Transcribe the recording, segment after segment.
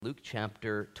Luke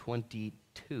chapter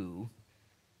 22.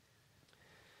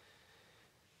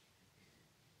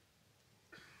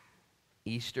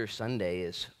 Easter Sunday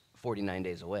is 49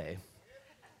 days away,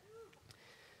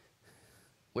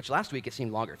 which last week it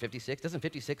seemed longer, 56. Doesn't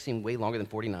 56 seem way longer than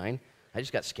 49? I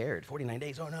just got scared. 49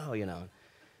 days, oh no,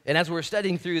 And as we're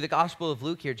studying through the Gospel of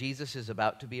Luke here, Jesus is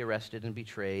about to be arrested and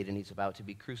betrayed, and he's about to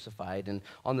be crucified, and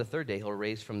on the third day he'll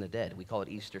rise from the dead. We call it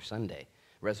Easter Sunday,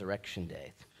 Resurrection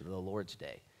Day, the Lord's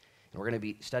Day. And we're going to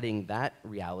be studying that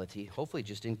reality, hopefully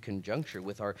just in conjunction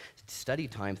with our study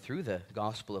time through the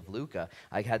Gospel of Luke.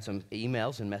 I had some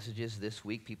emails and messages this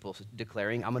week, people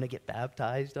declaring, I'm going to get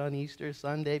baptized on Easter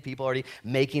Sunday. People already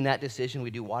making that decision.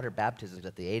 We do water baptisms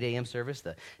at the 8 a.m. service,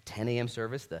 the 10 a.m.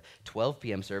 service, the 12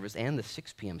 p.m. service, and the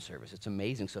 6 p.m. service. It's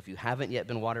amazing. So if you haven't yet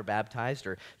been water baptized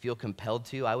or feel compelled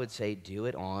to, I would say do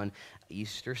it on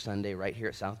Easter Sunday right here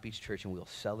at South Beach Church, and we'll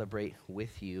celebrate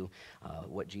with you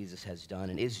what Jesus has done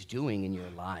and is doing in your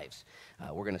lives.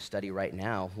 We're going to study right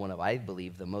now one of, I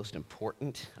believe, the most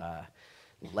important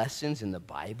lessons in the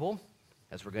Bible,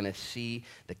 as we're going to see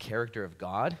the character of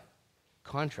God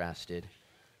contrasted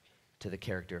to the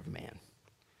character of man.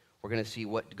 We're going to see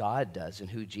what God does and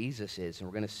who Jesus is, and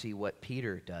we're going to see what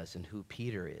Peter does and who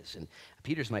Peter is. And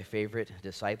Peter's my favorite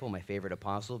disciple, my favorite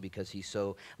apostle, because he's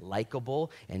so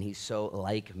likable and he's so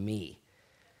like me.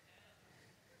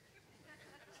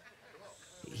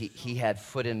 He had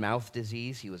foot and mouth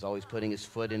disease. He was always putting his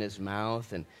foot in his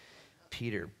mouth, and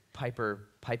Peter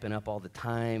piping up all the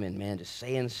time, and man, just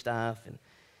saying stuff.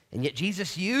 And yet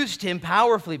Jesus used him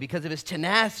powerfully because of his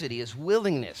tenacity, his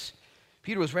willingness.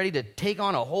 Peter was ready to take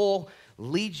on a whole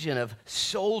legion of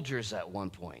soldiers at one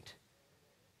point.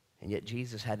 And yet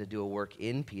Jesus had to do a work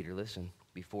in Peter,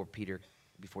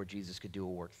 before Jesus could do a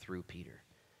work through Peter.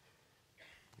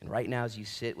 And right now, as you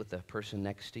sit with the person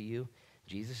next to you,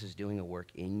 Jesus is doing a work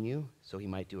in you so he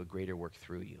might do a greater work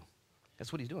through you.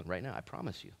 That's what he's doing right now, I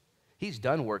promise you. He's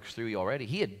done works through you already.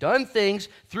 He had done things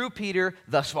through Peter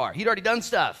thus far. He'd already done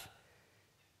stuff.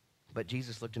 But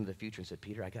Jesus looked into the future and said,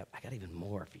 Peter, I got even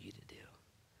more for you to do.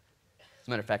 As a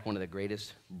matter of fact, one of the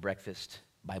greatest breakfast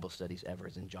Bible studies ever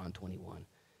is in John 21,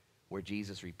 where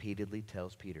Jesus repeatedly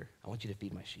tells Peter, I want you to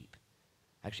feed my sheep.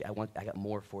 Actually, I got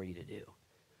more for you to do.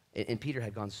 And Peter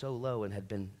had gone so low and had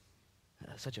been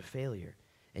such a failure.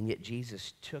 And yet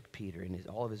Jesus took Peter in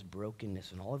all of his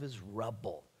brokenness and all of his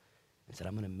rubble and said,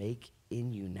 I'm going to make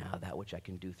in you now that which I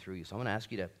can do through you. So I'm going to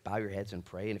ask you to bow your heads and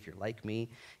pray. And if you're like me,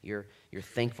 you're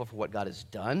thankful for what God has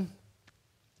done,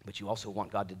 but you also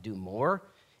want God to do more,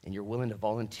 and you're willing to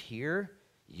volunteer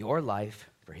your life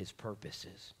for his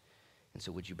purposes. And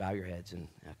so would you bow your heads and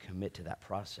commit to that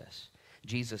process?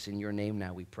 Jesus, in your name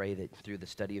now, we pray that through the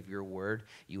study of your word,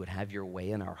 you would have your way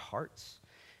in our hearts,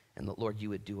 and that, Lord, you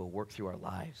would do a work through our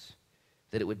lives,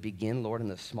 that it would begin, Lord, in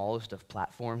the smallest of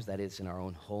platforms, that is in our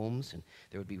own homes, and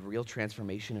there would be real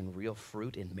transformation and real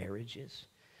fruit in marriages,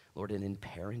 Lord, and in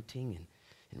parenting and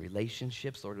in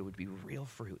relationships, Lord, it would be real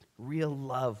fruit, real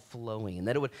love flowing, and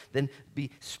that it would then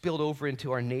be spilled over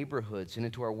into our neighborhoods and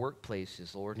into our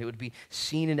workplaces, Lord, and it would be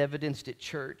seen and evidenced at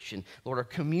church, and Lord, our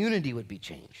community would be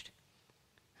changed.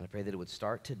 And I pray that it would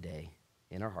start today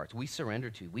in our hearts. We surrender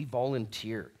to you. We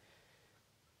volunteer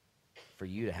for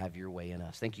you to have your way in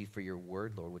us. Thank you for your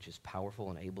word, Lord, which is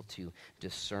powerful and able to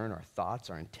discern our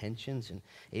thoughts, our intentions, and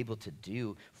able to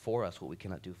do for us what we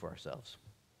cannot do for ourselves.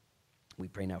 We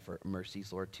pray now for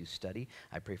mercies, Lord, to study.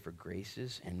 I pray for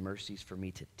graces and mercies for me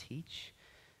to teach.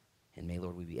 And may,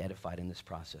 Lord, we be edified in this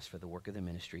process for the work of the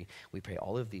ministry. We pray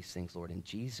all of these things, Lord, in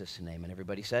Jesus' name. And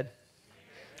everybody said?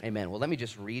 Amen. Well, let me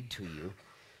just read to you.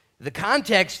 The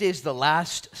context is the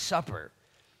Last Supper,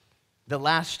 the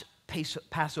last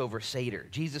Passover Seder.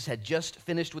 Jesus had just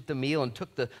finished with the meal and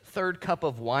took the third cup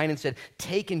of wine and said,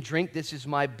 take and drink, this is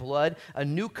my blood, a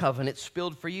new covenant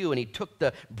spilled for you. And he took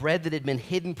the bread that had been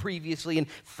hidden previously and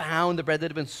found the bread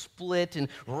that had been split and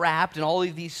wrapped and all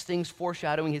of these things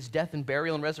foreshadowing his death and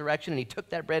burial and resurrection. And he took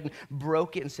that bread and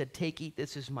broke it and said, take, eat,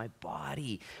 this is my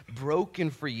body broken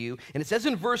for you. And it says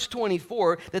in verse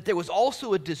 24 that there was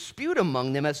also a dispute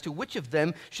among them as to which of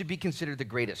them should be considered the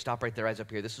greatest. Stop right there, eyes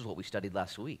up here. This is what we studied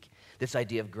last week. This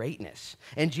idea of greatness.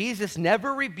 And Jesus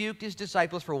never rebuked his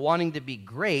disciples for wanting to be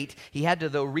great. He had to,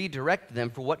 though, redirect them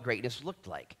for what greatness looked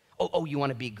like. Oh, you want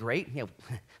to be great? Yeah,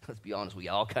 let's be honest, we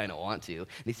all kind of want to. And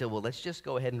he said, well, let's just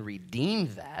go ahead and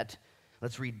redeem that.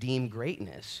 Let's redeem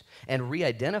greatness and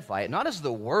re-identify it, not as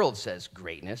the world says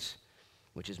greatness,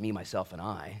 which is me, myself, and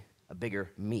I, a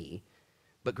bigger me,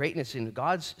 but greatness in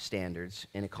God's standards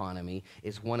and economy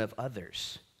is one of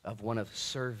others, of one of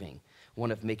serving,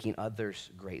 one of making others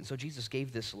great. And so Jesus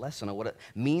gave this lesson on what it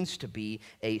means to be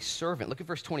a servant. Look at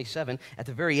verse 27. At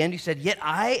the very end, he said, "Yet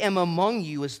I am among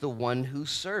you as the one who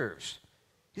serves."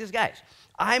 He says, guys,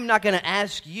 I'm not going to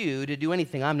ask you to do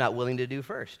anything I'm not willing to do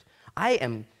first.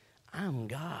 I'm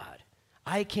God.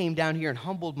 I came down here and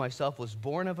humbled myself, was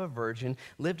born of a virgin,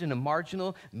 lived in a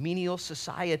marginal, menial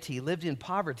society, lived in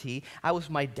poverty. I was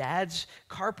my dad's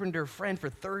carpenter friend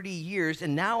for 30 years,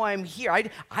 and now I'm here.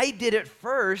 I did it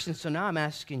first, and so now I'm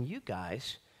asking you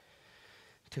guys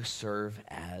to serve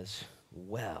as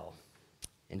well.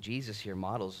 And Jesus here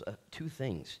models two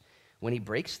things. When he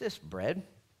breaks this bread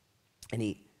and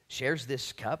he shares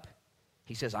this cup,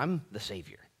 he says, I'm the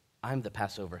Savior. I'm the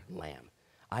Passover lamb.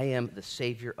 I am the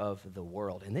Savior of the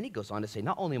world. And then he goes on to say,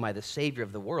 not only am I the Savior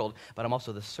of the world, but I'm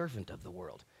also the servant of the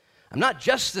world. I'm not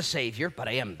just the Savior, but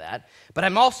I am that. But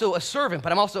I'm also a servant,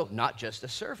 but I'm also not just a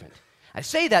servant. I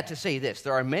say that to say this.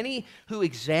 There are many who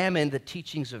examine the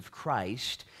teachings of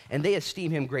Christ, and they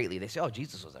esteem him greatly. They say, oh,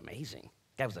 Jesus was amazing.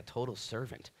 That was a total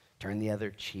servant. Turn the other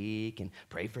cheek and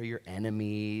pray for your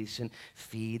enemies and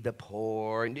feed the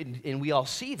poor. And we all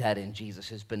see that in Jesus,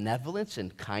 his benevolence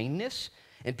and kindness.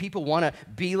 And people want to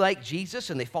be like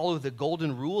Jesus, and they follow the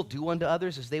golden rule, do unto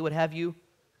others as they would have you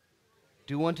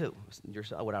do unto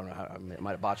yourself. I don't know how, I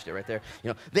might have botched it right there.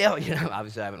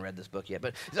 Obviously I haven't read this book yet.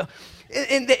 But so,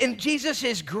 and Jesus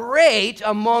is great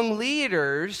among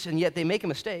leaders, and yet they make a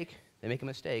mistake.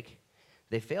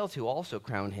 They fail to also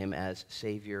crown him as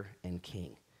Savior and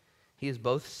King. He is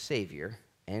both Savior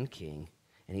and King,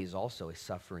 and he's also a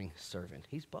suffering servant.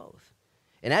 He's both.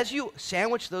 And as you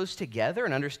sandwich those together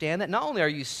and understand that, not only are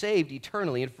you saved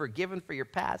eternally and forgiven for your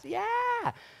past,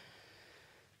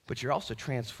 but you're also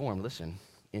transformed, listen,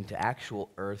 into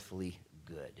actual earthly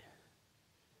good.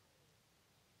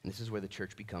 And this is where the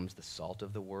church becomes the salt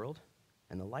of the world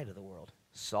and the light of the world.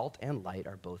 Salt and light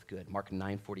are both good. Mark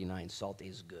 9:49, salt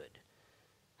is good.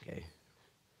 Okay?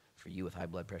 For you with high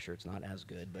blood pressure, it's not as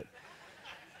good, but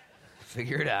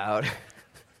figure it out.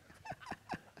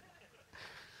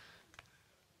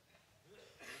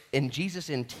 And Jesus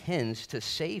intends to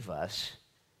save us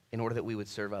in order that we would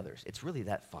serve others. It's really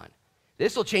that fun.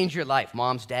 This will change your life,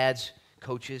 moms, dads,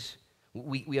 coaches.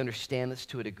 We understand this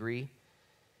to a degree.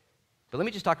 But let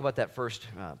me just talk about that first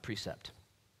precept.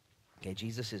 Okay,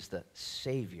 Jesus is the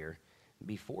Savior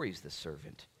before he's the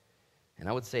servant. And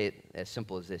I would say it as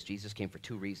simple as this. Jesus came for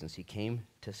two reasons. He came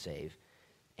to save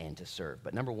and to serve.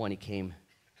 But number one, he came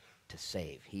to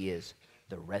save. He is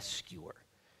the rescuer.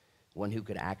 One who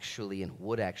could actually and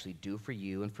would actually do for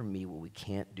you and for me what we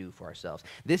can't do for ourselves.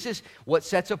 This is what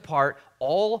sets apart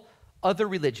all other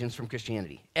religions from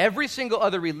Christianity. Every single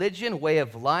other religion, way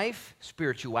of life,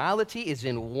 spirituality is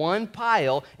in one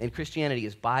pile, and Christianity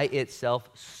is by itself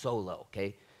solo,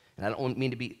 okay? And I don't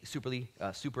mean to be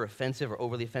super offensive or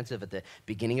overly offensive at the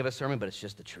beginning of a sermon, but it's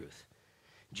just the truth.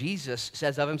 Jesus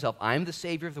says of himself, I'm the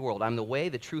Savior of the world. I'm the way,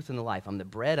 the truth, and the life. I'm the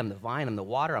bread, I'm the vine, I'm the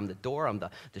water, I'm the door, I'm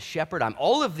the shepherd. I'm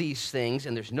all of these things,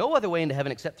 and there's no other way into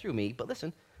heaven except through me. But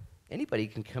listen, anybody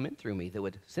can come in through me that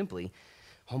would simply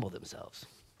humble themselves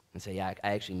and say, yeah,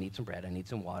 I actually need some bread, I need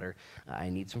some water, I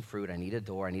need some fruit, I need a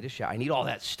door, I need a shower, I need all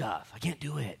that stuff. I can't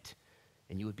do it.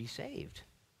 And you would be saved.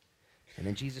 And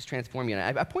then Jesus transformed you.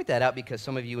 And I point that out because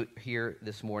some of you here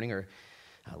this morning are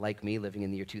like me, living in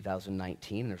the year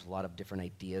 2019, and there's a lot of different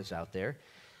ideas out there.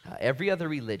 Every other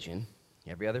religion,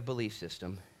 every other belief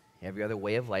system, every other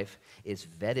way of life is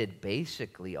vetted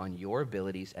basically on your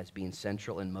abilities as being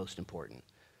central and most important.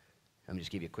 Let me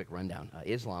just give you a quick rundown.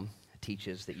 Islam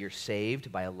teaches that you're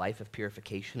saved by a life of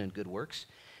purification and good works,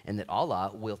 and that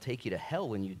Allah will take you to hell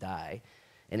when you die,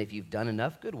 and if you've done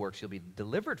enough good works, you'll be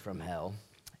delivered from hell.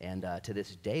 And to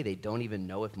this day, they don't even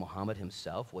know if Muhammad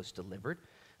himself was delivered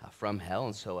from hell.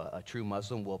 And so a true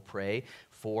Muslim will pray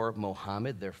for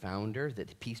Muhammad, their founder,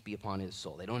 that peace be upon his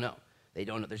soul. They don't know.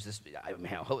 There's this, I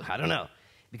don't know.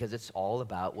 Because it's all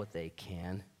about what they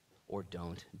can or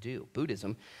don't do.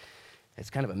 Buddhism, it's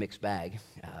kind of a mixed bag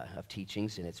of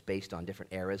teachings, and it's based on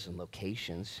different eras and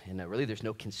locations. And really, there's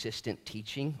no consistent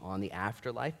teaching on the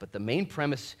afterlife. But the main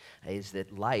premise is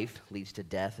that life leads to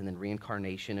death, and then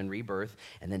reincarnation and rebirth,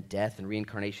 and then death and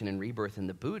reincarnation and rebirth. And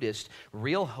the Buddhist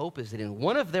real hope is that in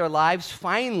one of their lives,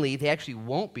 finally, they actually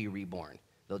won't be reborn.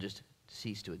 They'll just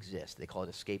cease to exist. They call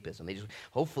it escapism. They just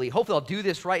hopefully I'll do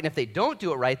this right, and if they don't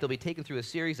do it right, they'll be taken through a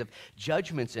series of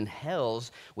judgments and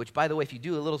hells, which, by the way, if you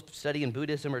do a little study in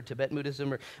Buddhism or Tibetan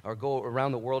Buddhism or go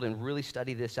around the world and really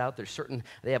study this out,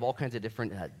 they have all kinds of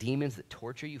different demons that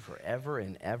torture you forever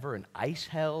and ever, and ice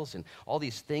hells and all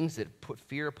these things that put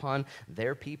fear upon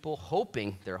their people,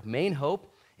 hoping, their main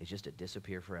hope is just to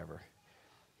disappear forever.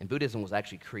 And Buddhism was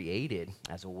actually created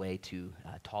as a way to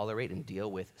tolerate and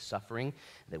deal with suffering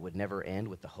that would never end,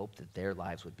 with the hope that their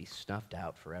lives would be snuffed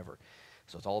out forever.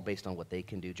 So it's all based on what they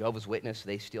can do. Jehovah's Witness,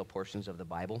 they steal portions of the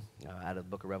Bible, out of the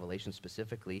book of Revelation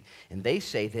specifically, and they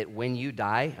say that when you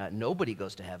die, nobody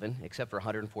goes to heaven except for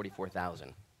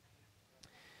 144,000.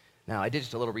 Now, I did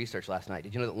just a little research last night.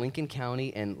 Did you know that Lincoln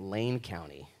County and Lane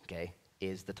County, okay,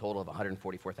 is the total of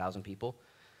 144,000 people?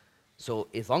 So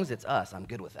as long as it's us, I'm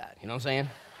good with that. You know what I'm saying?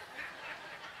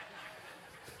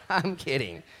 I'm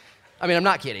kidding. I mean, I'm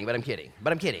not kidding, but I'm kidding.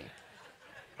 But I'm kidding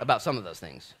about some of those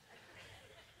things.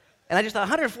 And I just thought,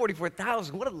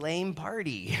 144,000, what a lame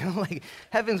party. Like,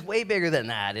 heaven's way bigger than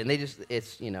that. And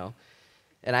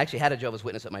and I actually had a Jehovah's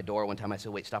Witness at my door one time. I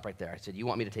said, wait, stop right there. I said, you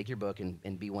want me to take your book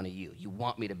and be one of you? You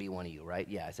want me to be one of you, right?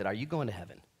 Yeah. I said, are you going to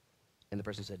heaven? And the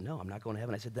person said, no, I'm not going to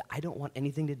heaven. I said, I don't want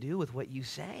anything to do with what you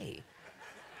say.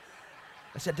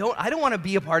 I said, I don't want to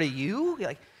be a part of you.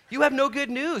 Like, you have no good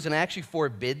news. And I actually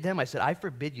forbid them. I said, I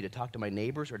forbid you to talk to my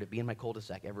neighbors or to be in my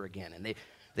cul-de-sac ever again. And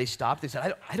they stopped. They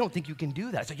said, I don't think you can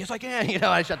do that. I said, yes, I can.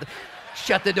 I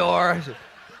shut the door. I said,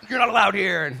 you're not allowed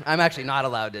here. And I'm actually not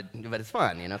allowed to, but it's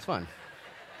fun. It's fun.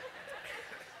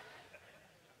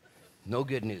 No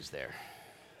good news there.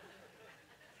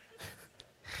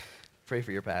 Pray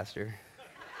for your pastor.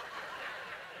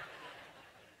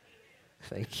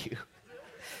 Thank you.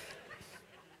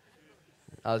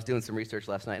 I was doing some research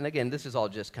last night, and again, this is all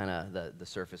just kind of the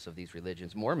surface of these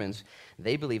religions. Mormons,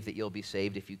 they believe that you'll be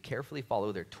saved if you carefully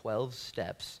follow their 12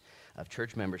 steps of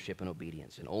church membership and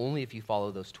obedience, and only if you follow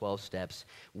those 12 steps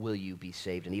will you be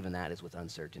saved, and even that is with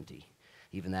uncertainty.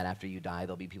 Even that after you die,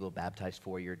 there'll be people baptized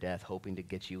for your death, hoping to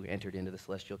get you entered into the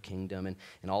celestial kingdom,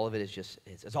 and all of it is just,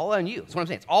 it's all on you. That's what I'm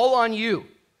saying. It's all on you.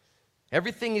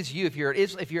 Everything is you.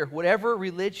 If you're whatever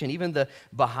religion, even the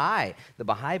Baha'i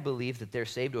believe that they're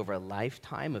saved over a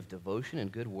lifetime of devotion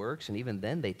and good works, and even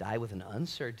then they die with an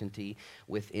uncertainty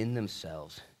within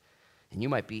themselves. And you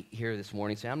might be here this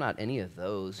morning saying, I'm not any of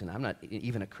those, and I'm not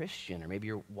even a Christian, or maybe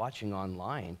you're watching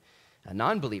online.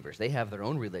 Non-believers, they have their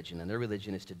own religion, and their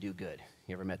religion is to do good.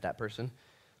 You ever met that person?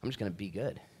 I'm just going to be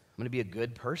good. I'm going to be a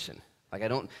good person. Like, I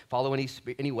don't follow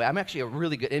any way. I'm actually a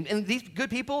really good, and these good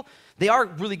people, they are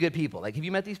really good people. Like, have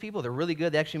you met these people? They're really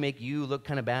good. They actually make you look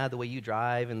kind of bad, the way you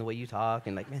drive and the way you talk,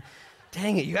 and like, man,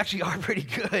 dang it, you actually are pretty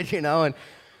good,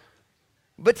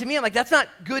 But to me, I'm like, that's not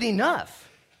good enough.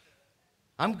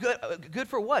 I'm good. Good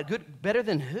for what? Good, better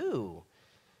than who?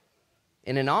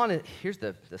 And here's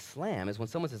the slam, is when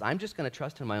someone says, I'm just going to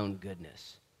trust in my own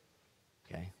goodness.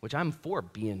 Okay, which I'm for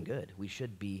being good. We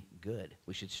should be good.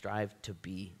 We should strive to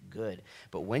be good.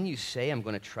 But when you say I'm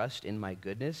going to trust in my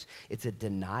goodness, it's a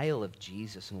denial of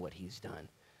Jesus and what he's done.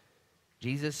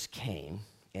 Jesus came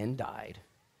and died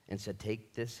and said,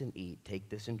 take this and eat, take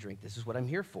this and drink. This is what I'm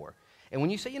here for. And when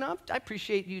you say, I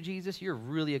appreciate you, Jesus, you're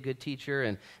really a good teacher,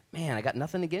 and man, I got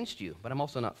nothing against you, but I'm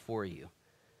also not for you.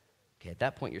 Okay, at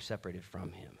that point, you're separated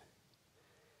from him.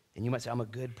 And you might say, I'm a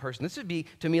good person. This would be,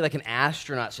 to me, like an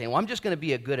astronaut saying, well, I'm just going to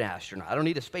be a good astronaut. I don't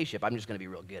need a spaceship. I'm just going to be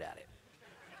real good at it.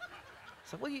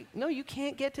 So, well, you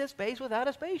can't get to space without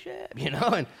a spaceship,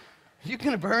 and you're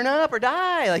going to burn up or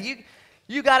die. Like,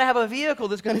 you got to have a vehicle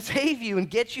that's going to save you and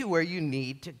get you where you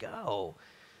need to go.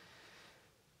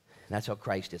 And that's how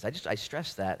Christ is. I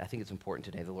stress that. I think it's important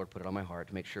today. The Lord put it on my heart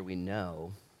to make sure we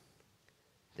know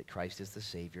that Christ is the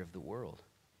Savior of the world.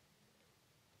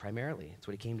 Primarily, it's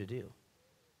what he came to do.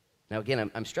 Now,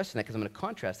 again, I'm stressing that because I'm going to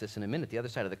contrast this in a minute. The other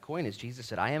side of the coin is Jesus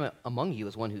said, I am among you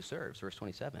as one who serves, verse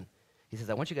 27. He says,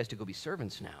 I want you guys to go be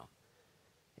servants now.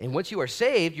 And once you are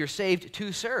saved, you're saved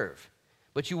to serve.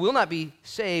 But you will not be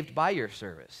saved by your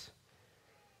service.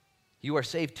 You are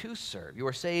saved to serve. You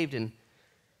are saved and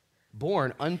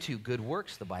born unto good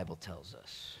works, the Bible tells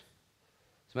us.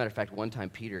 As a matter of fact, one time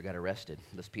Peter got arrested.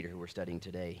 This Peter who we're studying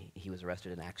today, he was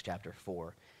arrested in Acts chapter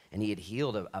 4. And he had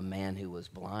healed a man who was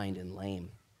blind and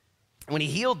lame. When he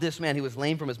healed this man who was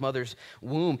lame from his mother's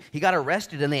womb, he got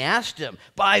arrested, and they asked him,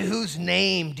 by whose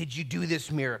name did you do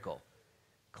this miracle?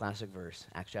 Classic verse,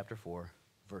 Acts chapter 4,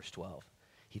 verse 12.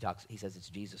 He says it's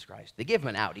Jesus Christ. They gave him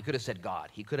an out. He could have said God.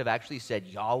 He could have actually said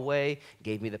Yahweh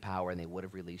gave me the power, and they would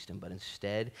have released him. But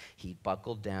instead, he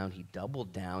buckled down, he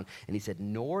doubled down, and he said,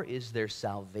 nor is there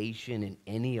salvation in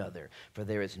any other, for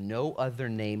there is no other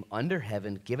name under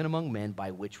heaven given among men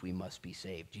by which we must be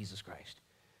saved. Jesus Christ.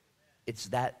 It's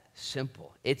that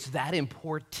simple. It's that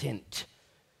important.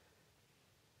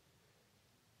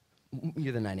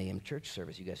 You're the 9 a.m. church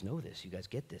service. You guys know this. You guys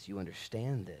get this. You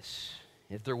understand this.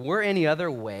 If there were any other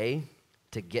way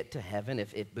to get to heaven,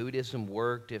 if Buddhism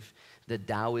worked, if the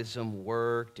Taoism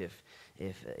worked, if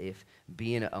if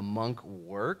being a monk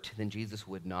worked, then Jesus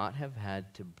would not have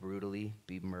had to brutally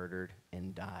be murdered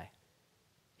and die.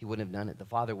 He wouldn't have done it. The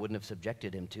Father wouldn't have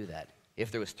subjected him to that.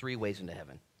 If there was 3 ways into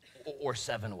heaven, or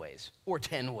 7 ways, or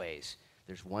 10 ways,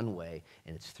 there's one way,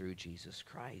 and it's through Jesus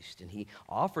Christ. And he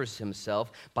offers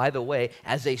himself, by the way,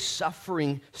 as a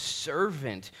suffering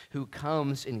servant who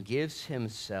comes and gives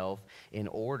himself in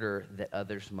order that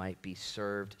others might be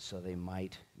served so they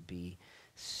might be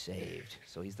saved.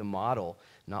 So he's the model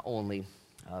not only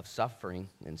of suffering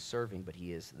and serving, but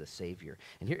he is the Savior.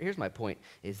 And here's my point,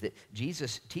 is that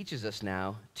Jesus teaches us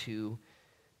now to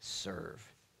serve.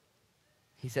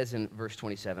 He says in verse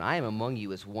 27, I am among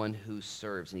you as one who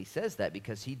serves. And he says that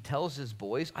because he tells his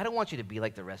boys, I don't want you to be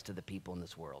like the rest of the people in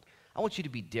this world. I want you to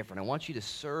be different. I want you to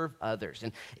serve others.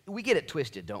 And we get it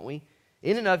twisted, don't we?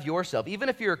 In and of yourself, even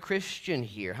if you're a Christian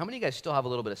here, how many of you guys still have a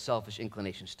little bit of selfish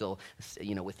inclination still,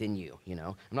 within you,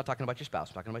 I'm not talking about your spouse,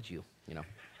 I'm talking about you, You know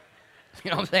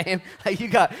what I'm saying? Like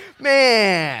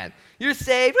you're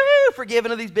saved, woo,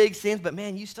 forgiven of these big sins, but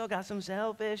man, you still got some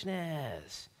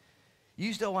selfishness.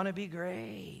 You still want to be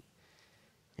great.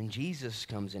 And Jesus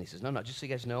comes in. He says, no, just so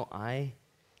you guys know, I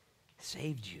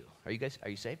saved you. Are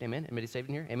you saved? Amen? Anybody saved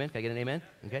in here? Amen? Can I get an amen?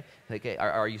 Okay.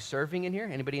 Are you serving in here?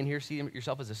 Anybody in here see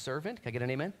yourself as a servant? Can I get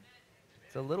an amen?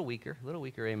 It's a little weaker,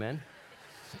 amen.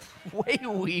 Way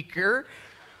weaker.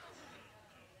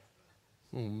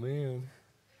 Oh, man.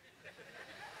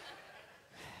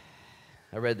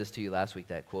 I read this to you last week,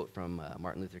 that quote from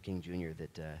Martin Luther King Jr.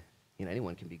 that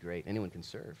anyone can be great, anyone can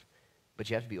serve. But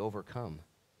you have to be overcome.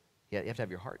 You have to have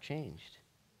your heart changed.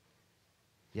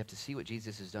 You have to see what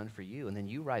Jesus has done for you, and then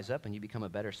you rise up and you become a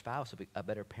better spouse, a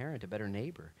better parent, a better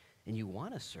neighbor, and you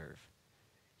want to serve.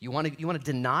 You want to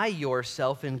deny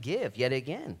yourself and give yet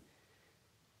again.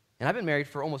 And I've been married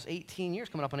for almost 18 years,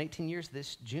 coming up on 18 years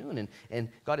this June, and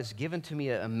God has given to me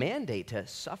a mandate to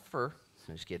suffer.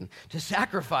 I'm just kidding. To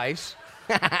sacrifice.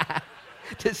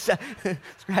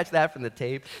 Scratch that from the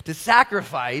tape. To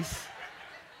sacrifice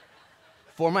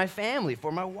for my family,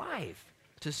 for my wife,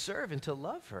 to serve and to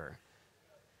love her.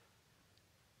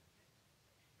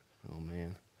 Oh,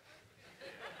 man.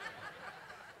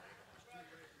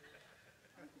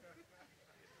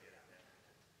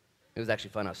 It was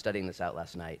actually fun. I was studying this out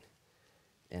last night,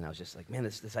 and I was just like, man,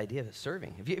 this idea of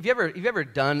serving. Have you ever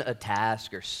done a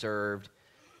task or served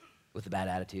with a bad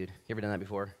attitude? You ever done that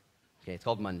before? Okay, it's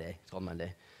called Monday.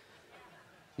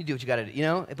 You do what you got to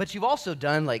do, But you've also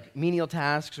done like menial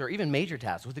tasks or even major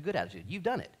tasks with a good attitude. You've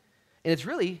done it. And it's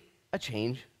really a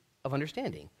change of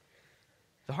understanding.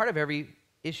 The heart of every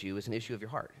issue is an issue of your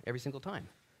heart, every single time.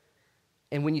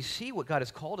 And when you see what God has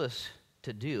called us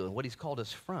to do and what he's called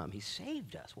us from, he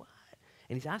saved us. What?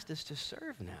 And he's asked us to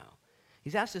serve now.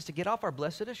 He's asked us to get off our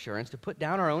blessed assurance, to put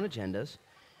down our own agendas,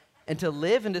 and to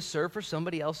live and to serve for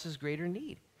somebody else's greater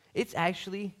need. It's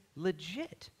actually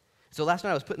legit. So last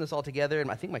night I was putting this all together, and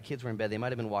I think my kids were in bed. They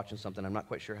might have been watching something. I'm not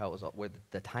quite sure where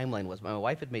the timeline was. But my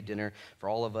wife had made dinner for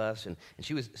all of us, and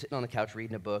she was sitting on the couch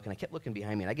reading a book, and I kept looking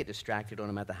behind me, and I get distracted when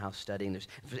I'm at the house studying. If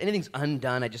anything's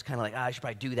undone, I just kind of like, I should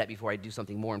probably do that before I do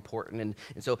something more important.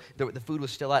 And so the food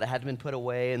was still out. It hadn't been put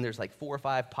away, and there's like 4 or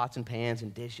 5 pots and pans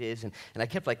and dishes, and I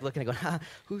kept like looking and going,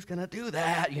 who's going to do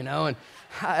that, And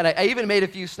I even made a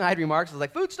few snide remarks. I was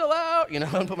like, food's still out,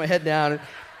 and put my head down. And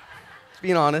just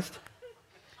being honest.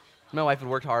 My wife had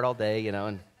worked hard all day,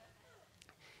 and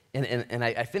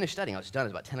I finished studying. I was done. It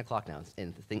was about 10 o'clock now,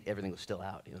 and everything was still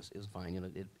out. It was fine.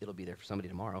 It'll be there for somebody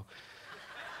tomorrow.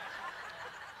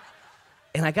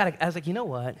 And I was like, you know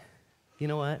what?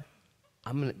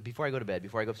 Before I go to bed,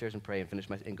 before I go upstairs and pray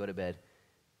and go to bed,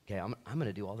 okay, I'm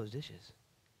gonna do all those dishes.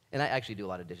 And I actually do a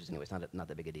lot of dishes anyway. It's not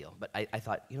that big a deal. But I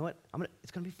thought, you know what?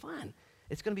 It's gonna be fun.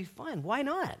 It's gonna be fun. Why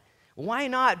not? Why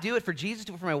not do it for Jesus,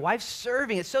 do it for my wife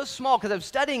serving? It's so small because I'm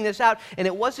studying this out, and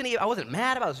I wasn't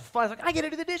mad about it. It was fun. I was like, I get to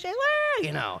do the dishes,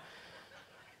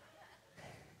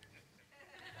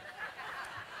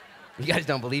 You guys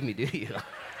don't believe me, do you?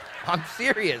 I'm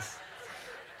serious.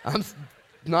 I'm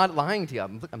not lying to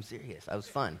you. I'm serious. I was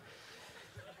fun.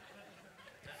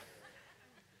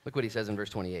 Look what he says in verse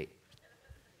 28.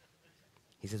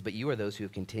 He says, but you are those who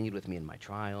have continued with me in my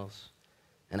trials,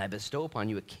 and I bestow upon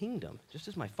you a kingdom, just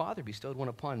as my Father bestowed one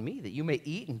upon me, that you may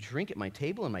eat and drink at my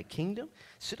table in my kingdom,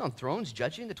 sit on thrones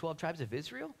judging the 12 tribes of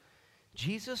Israel.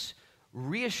 Jesus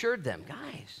reassured them,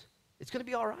 guys, it's going to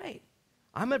be all right.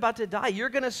 I'm about to die. You're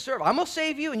going to serve. I'm going to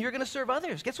save you, and you're going to serve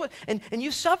others. Guess what? And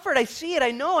you suffered. I see it.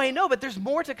 I know, but there's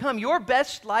more to come. Your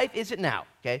best life isn't now,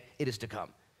 okay? It is to come.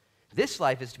 This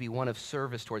life is to be one of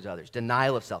service towards others,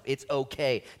 denial of self. It's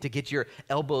okay to get your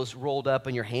elbows rolled up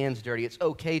and your hands dirty. It's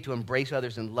okay to embrace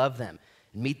others and love them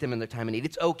and meet them in their time of need.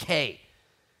 It's okay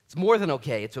It's more than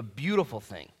okay. It's a beautiful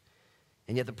thing.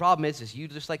 And yet the problem is you,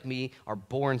 just like me, are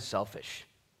born selfish.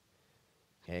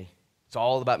 Okay? It's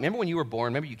all about, remember when you were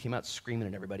born, remember you came out screaming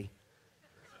at everybody?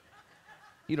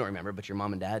 You don't remember, but your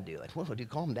mom and dad do. Like, whoa, dude,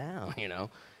 calm down, you know?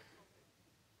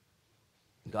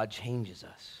 God changes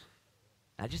us.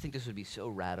 I just think this would be so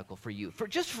radical for you,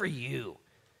 just for you.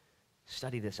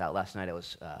 Study this out. Last night I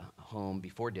was home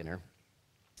before dinner,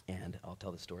 and I'll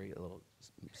tell the story a little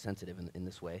sensitive in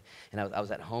this way. And I was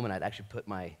at home, and I'd actually put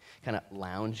my kind of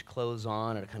lounge clothes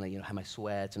on, or kind of, had my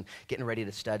sweats, and getting ready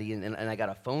to study. And I got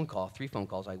a phone call, 3 phone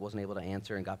calls I wasn't able to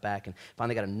answer, and got back, and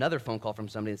finally got another phone call from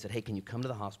somebody that said, hey, can you come to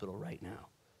the hospital right now?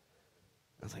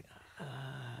 I was like,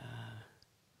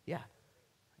 yeah,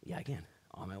 I can,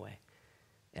 on my way.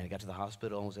 And I got to the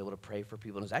hospital and was able to pray for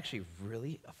people. And it was actually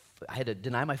really, I had to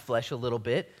deny my flesh a little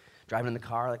bit, driving in the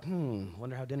car, like,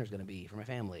 wonder how dinner's going to be for my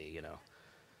family, you know.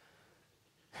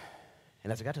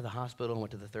 And as I got to the hospital and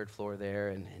went to the 3rd floor there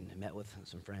and met with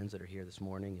some friends that are here this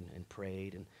morning and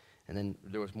prayed, and then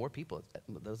there was more people.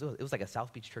 It was like a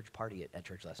South Beach church party at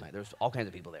church last night. There was all kinds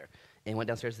of people there. And went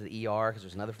downstairs to the ER because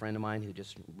there's another friend of mine who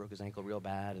just broke his ankle real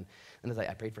bad. And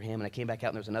I prayed for him, and I came back out,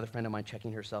 and there was another friend of mine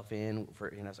checking herself in.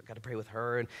 I was like, got to pray with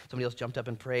her, and somebody else jumped up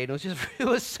and prayed. And it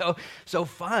was so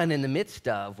fun in the midst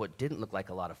of what didn't look like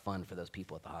a lot of fun for those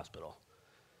people at the hospital.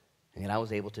 And yet I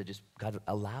was able to God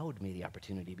allowed me the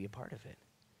opportunity to be a part of it.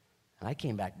 And I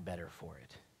came back better for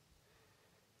it.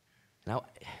 Now,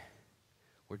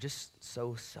 we're just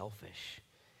so selfish.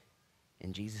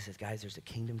 And Jesus says, guys, there's a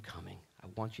kingdom coming. I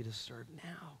want you to serve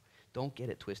now. Don't get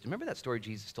it twisted. Remember that story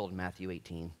Jesus told in Matthew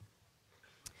 18?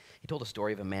 He told a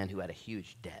story of a man who had a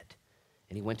huge debt.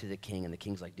 And he went to the king, and the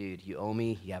king's like, dude, you owe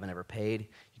me. You haven't ever paid.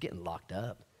 You're getting locked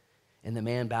up. And the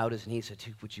man bowed his knee and said,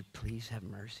 dude, would you please have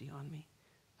mercy on me?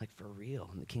 Like, for real.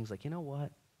 And the king's like, you know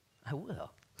what? I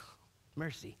will.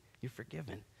 Mercy. You're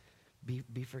forgiven.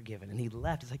 Be forgiven. And he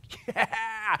left. He's like,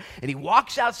 yeah! And he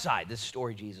walks outside, this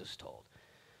story Jesus told.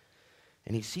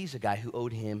 And he sees a guy who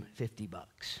owed him $50.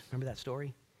 Remember that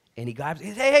story? And he grabs,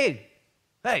 hey,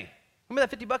 remember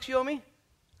that $50 you owe me?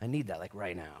 I need that, like,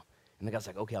 right now. And the guy's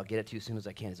like, okay, I'll get it to you as soon as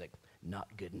I can. He's like, not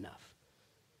good enough.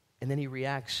 And then he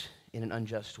reacts in an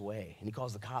unjust way. And he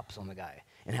calls the cops on the guy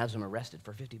and has him arrested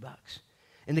for $50.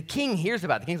 And the king hears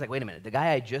about it. The king's like, wait a minute. The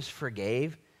guy I just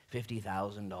forgave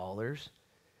 $50,000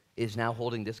 is now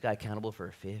holding this guy accountable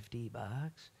for $50?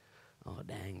 Oh,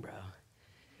 dang, bro.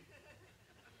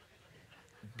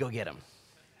 Go get him.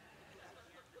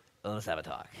 Let's have a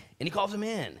talk. And he calls him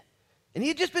in. And he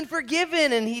had just been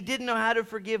forgiven, and he didn't know how to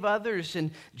forgive others.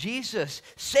 And Jesus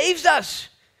saves us.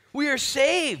 We are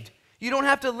saved. You don't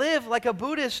have to live like a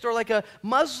Buddhist or like a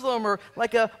Muslim or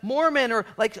like a Mormon or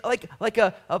like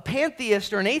a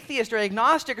pantheist or an atheist or an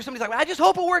agnostic or somebody's like, I just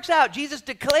hope it works out. Jesus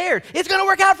declared, it's going to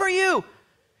work out for you.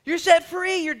 You're set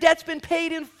free. Your debt's been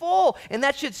paid in full. And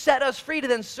that should set us free to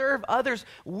then serve others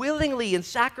willingly and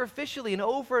sacrificially and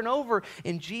over.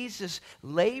 And Jesus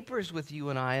labors with you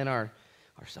and I in our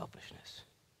selfishness.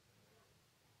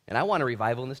 And I want a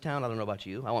revival in this town. I don't know about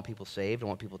you. I want people saved. I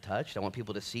want people touched. I want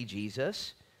people to see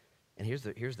Jesus. And here's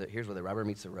where the rubber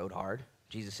meets the road hard.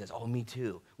 Jesus says, oh, me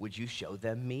too. Would you show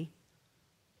them me?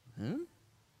 No,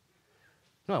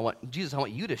 I want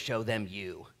you to show them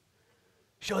you.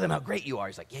 Show them how great you are.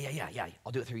 He's like, yeah,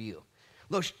 I'll do it through you.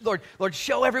 Lord,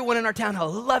 show everyone in our town how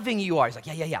loving you are. He's like,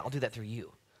 yeah, I'll do that through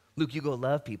you. Luke, you go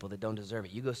love people that don't deserve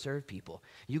it. You go serve people.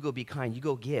 You go be kind. You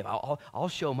go give. I'll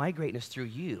show my greatness through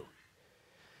you.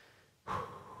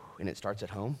 And it starts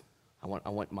at home. I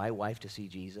want my wife to see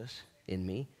Jesus in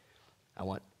me. I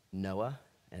want Noah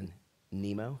and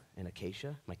Nemo and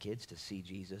Acacia, my kids, to see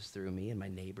Jesus through me, and my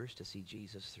neighbors to see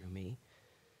Jesus through me.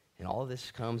 And all of this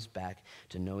comes back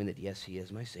to knowing that, yes, he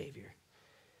is my Savior,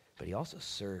 but he also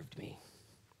served me.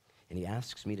 And he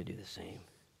asks me to do the same,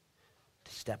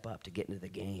 to step up, to get into the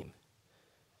game,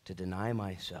 to deny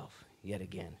myself yet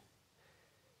again.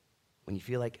 When you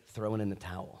feel like throwing in the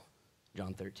towel,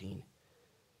 John 13,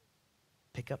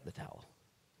 pick up the towel,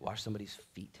 wash somebody's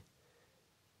feet,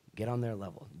 get on their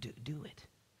level, do it.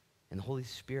 And the Holy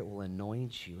Spirit will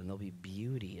anoint you, and there'll be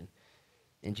beauty.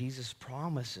 And Jesus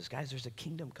promises, guys, there's a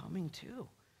kingdom coming too.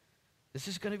 This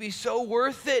is going to be so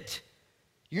worth it.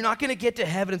 You're not going to get to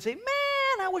heaven and say, man,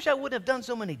 I wish I wouldn't have done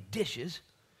so many dishes.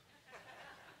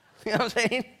 You know what I'm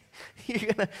saying? You're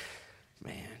going to,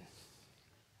 man.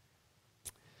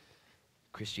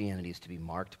 Christianity is to be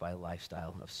marked by a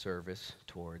lifestyle of service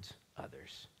towards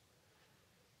others.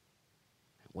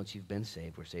 Once you've been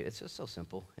saved, we're saved. It's just so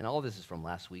simple. And all of this is from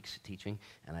last week's teaching,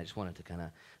 and I just wanted to kind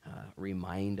of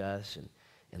remind us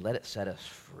and let it set us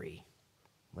free.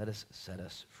 Let us set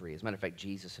us free. As a matter of fact,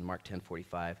 Jesus in Mark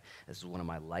 10:45, this is one of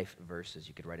my life verses.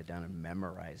 You could write it down and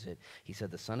memorize it. He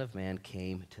said, the Son of Man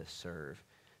came to serve,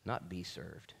 not be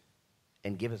served,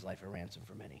 and give his life a ransom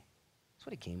for many. That's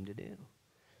what he came to do.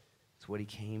 It's what he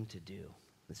came to do.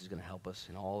 This is going to help us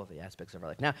in all of the aspects of our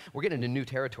life. Now, we're getting into new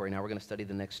territory now. We're going to study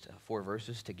the next 4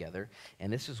 verses together,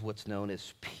 and this is what's known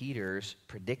as Peter's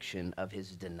prediction of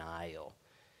his denial.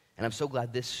 And I'm so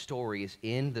glad this story is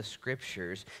in the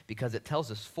Scriptures because it tells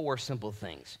us 4 simple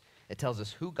things. It tells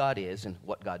us who God is and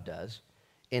what God does,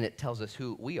 and it tells us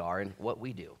who we are and what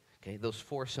we do. Okay, those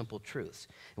 4 simple truths.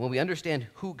 And when we understand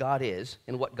who God is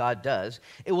and what God does,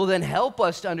 it will then help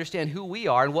us to understand who we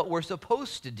are and what we're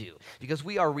supposed to do, because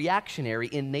we are reactionary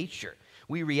in nature.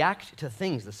 We react to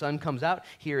things. The sun comes out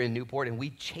here in Newport and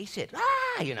we chase it.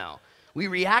 We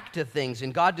react to things,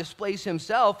 and God displays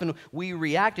himself, and we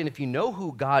react. And if you know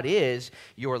who God is,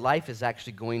 your life is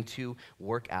actually going to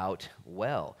work out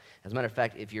well. As a matter of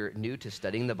fact, if you're new to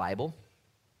studying the Bible,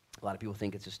 a lot of people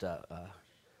think it's just a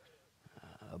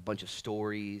bunch of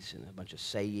stories and a bunch of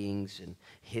sayings and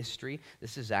history.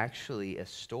 This is actually a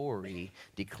story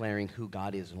declaring who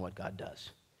God is and what God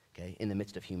does, okay, in the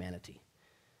midst of humanity.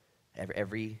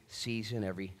 Every season,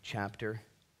 every chapter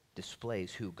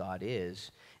displays who God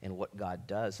is and what God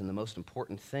does. And the most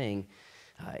important thing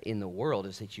in the world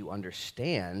is that you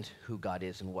understand who God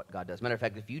is and what God does. Matter of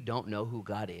fact, if you don't know who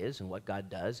God is and what God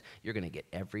does, you're going to get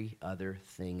every other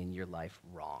thing in your life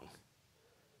wrong.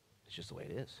 It's just the way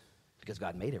it is, because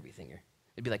God made everything here.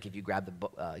 It'd be like if you grabbed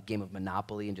the game of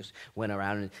Monopoly and just went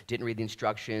around and didn't read the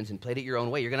instructions and played it your own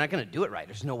way. You're not going to do it right.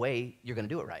 There's no way you're going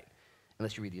to do it right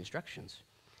unless you read the instructions.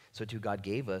 So too, God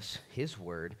gave us his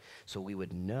word so we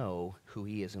would know who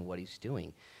he is and what he's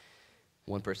doing.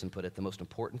 One person put it, the most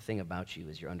important thing about you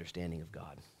is your understanding of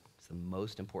God. It's the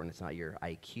most important. It's not your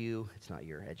IQ. It's not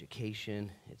your education.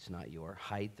 It's not your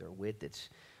height or width. It's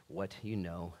what you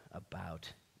know about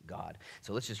God.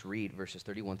 So let's just read verses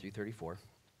 31 through 34.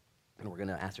 And we're going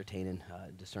to ascertain and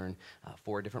discern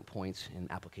 4 different points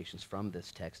and applications from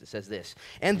this text. It says this,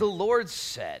 and the Lord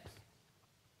said,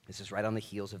 this is right on the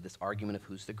heels of this argument of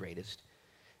who's the greatest.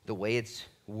 The way it's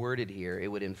worded here, it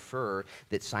would infer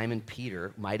that Simon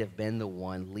Peter might have been the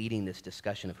one leading this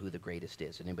discussion of who the greatest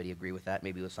is. Anybody agree with that?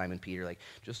 Maybe it was Simon Peter, like,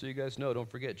 just so you guys know, don't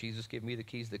forget, Jesus gave me the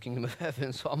keys to the kingdom of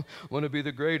heaven, so I'm going to be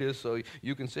the greatest, so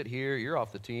you can sit here, you're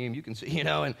off the team, you can sit,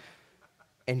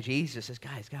 and Jesus says,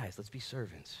 guys, let's be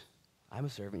servants. I'm a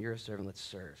servant, you're a servant, let's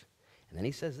serve. And then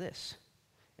he says this,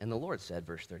 and the Lord said,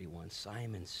 verse 31,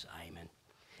 Simon, Simon,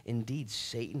 indeed,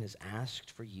 Satan has asked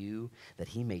for you that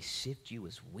he may sift you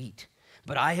as wheat.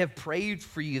 But I have prayed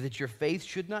for you that your faith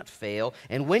should not fail.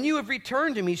 And when you have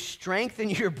returned to me, strengthen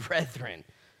your brethren.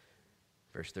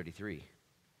 Verse 33.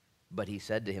 But he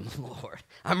said to him, Lord,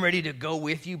 I'm ready to go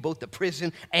with you both to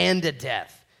prison and to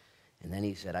death. And then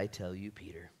he said, I tell you,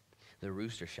 Peter, the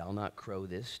rooster shall not crow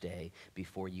this day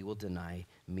before you will deny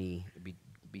me,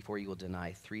 before you will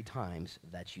deny 3 times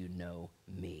that you know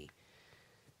me.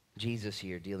 Jesus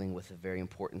here, dealing with a very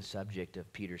important subject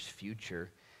of Peter's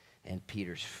future and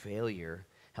Peter's failure,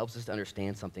 helps us to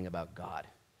understand something about God.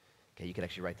 Okay, you could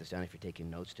actually write this down if you're taking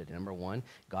notes today. Number 1,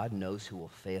 God knows who will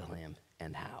fail him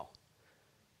and how.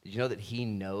 Did you know that he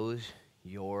knows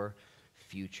your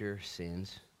future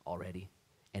sins already,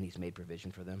 and he's made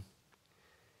provision for them?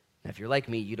 Now, if you're like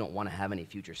me, you don't want to have any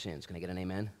future sins. Can I get an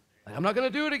amen? Like, I'm not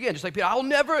going to do it again. Just like Peter, I'll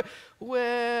never,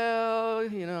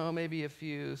 maybe a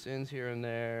few sins here and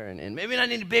there, and maybe not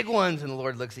any big ones. And the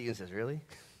Lord looks at you and says, really?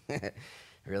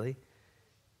 Really?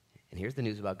 And here's the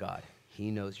news about God. He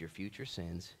knows your future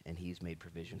sins, and he's made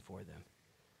provision for them.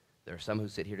 There are some who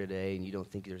sit here today, and you don't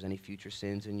think there's any future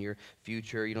sins in your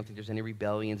future. You don't think there's any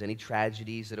rebellions, any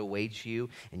tragedies that await you.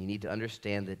 And you need to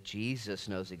understand that Jesus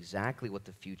knows exactly what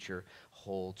the future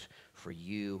holds for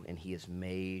you, and he has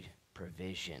made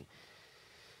provision.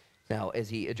 Now, as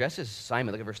he addresses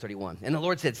Simon, look at verse 31. And the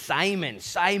Lord said, Simon,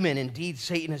 Simon, indeed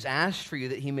Satan has asked for you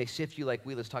that he may sift you like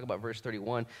wheat. Let's talk about verse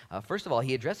 31. First of all,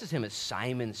 he addresses him as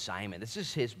Simon, Simon. This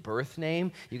is his birth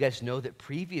name. You guys know that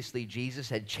previously Jesus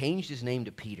had changed his name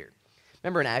to Peter.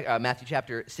 Remember in Matthew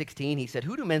chapter 16, he said,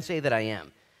 who do men say that I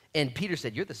am? And Peter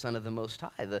said, you're the Son of the Most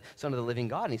High, the Son of the living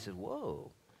God. And he said,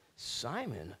 whoa,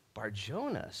 Simon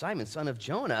Bar-Jonah, Simon, son of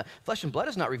Jonah, flesh and blood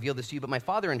has not revealed this to you, but my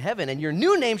Father in heaven, and your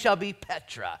new name shall be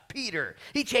Peter.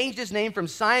 He changed his name from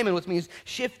Simon, which means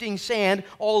shifting sand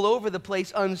all over the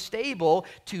place, unstable,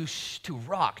 to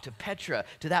rock, to Petra,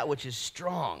 to that which is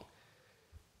strong.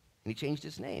 And he changed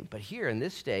his name. But here in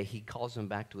this day, he calls him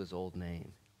back to his old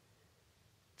name.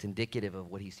 It's indicative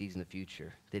of what he sees in the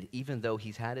future. That even though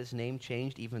he's had his name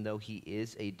changed, even though he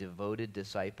is a devoted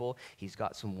disciple, he's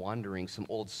got some wandering, some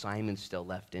old Simon still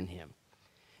left in him.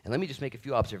 And let me just make a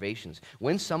few observations.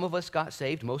 When some of us got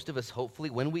saved, most of us hopefully,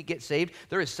 when we get saved,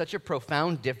 there is such a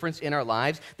profound difference in our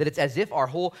lives that it's as if our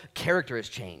whole character has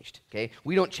changed, okay?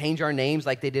 We don't change our names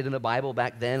like they did in the Bible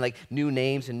back then, like new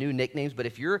names and new nicknames, but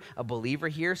if you're a believer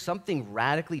here, something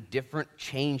radically different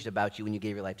changed about you when you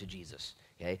gave your life to Jesus.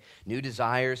 Okay? New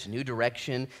desires, new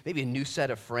direction, maybe a new set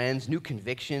of friends, new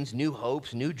convictions, new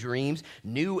hopes, new dreams,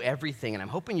 new everything. And I'm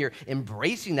hoping you're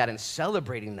embracing that and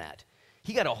celebrating that.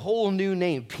 He got a whole new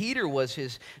name. Peter was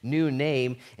his new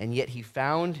name, and yet he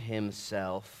found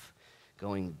himself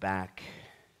going back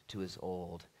to his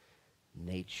old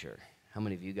nature. How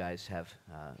many of you guys have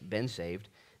been saved,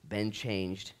 been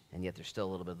changed, and yet there's still a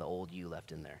little bit of the old you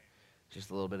left in there? Just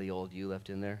a little bit of the old you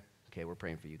left in there? Okay, we're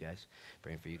praying for you guys.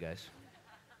 Praying for you guys.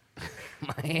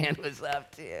 My hand was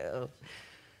up too.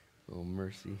 Oh,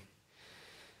 mercy.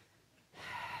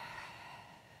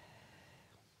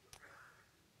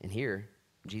 And here,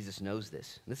 Jesus knows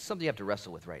this. And this is something you have to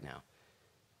wrestle with right now.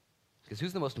 Because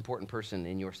who's the most important person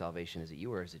in your salvation? Is it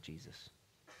you or is it Jesus?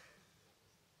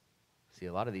 See,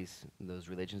 a lot of those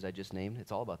religions I just named,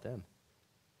 it's all about them.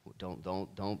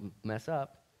 Don't mess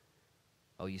up.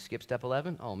 Oh, you skipped step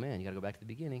 11? Oh, man, you got to go back to the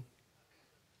beginning.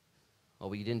 Oh,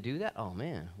 well, you didn't do that? Oh,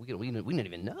 man, we didn't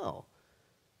even know.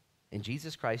 And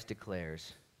Jesus Christ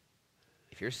declares,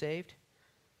 if you're saved,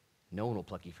 no one will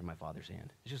pluck you from my Father's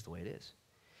hand. It's just the way it is.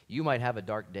 You might have a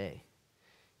dark day.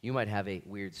 You might have a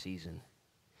weird season.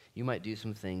 You might do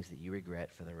some things that you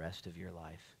regret for the rest of your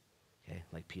life, okay,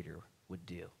 like Peter would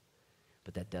do.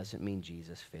 But that doesn't mean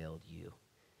Jesus failed you.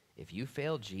 If you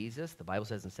failed Jesus, the Bible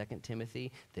says in 2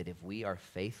 Timothy that if we are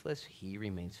faithless, he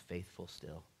remains faithful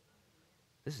still.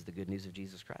 This is the good news of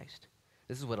Jesus Christ.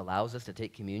 This is what allows us to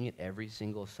take communion every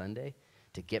single Sunday,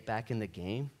 to get back in the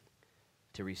game,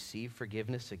 to receive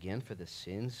forgiveness again for the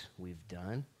sins we've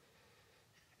done.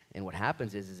 And what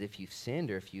happens is if you've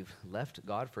sinned or if you've left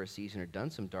God for a season or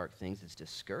done some dark things, it's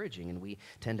discouraging. And we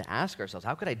tend to ask ourselves,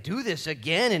 how could I do this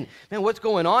again? And man, what's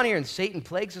going on here? And Satan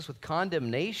plagues us with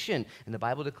condemnation. And the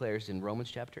Bible declares in Romans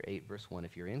chapter 8, verse 1,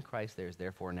 if you're in Christ, there is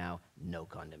therefore now no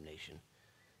condemnation.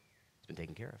 It's been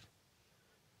taken care of.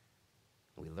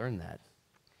 We learn that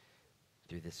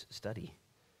through this study.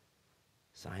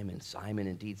 Simon,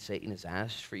 indeed, Satan has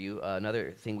asked for you.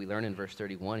 Another thing we learn in verse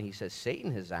 31, he says, Satan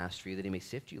has asked for you that he may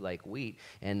sift you like wheat.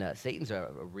 And Satan's a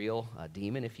real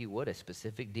demon, if you would, a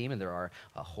specific demon. There are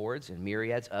hordes and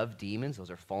myriads of demons. Those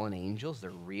are fallen angels.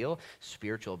 They're real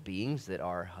spiritual beings that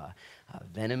are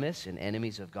venomous and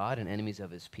enemies of God and enemies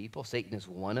of his people. Satan is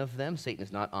one of them. Satan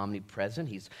is not omnipresent.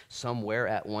 He's somewhere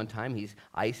at one time. He's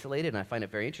isolated. And I find it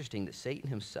very interesting that Satan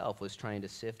himself was trying to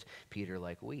sift Peter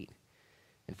like wheat.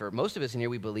 And for most of us in here,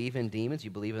 we believe in demons.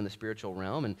 You believe in the spiritual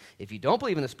realm. And if you don't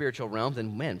believe in the spiritual realm,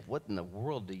 then, man, what in the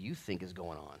world do you think is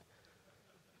going on?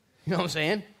 You know what I'm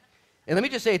saying? And let me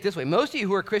just say it this way. Most of you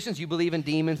who are Christians, you believe in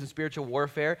demons and spiritual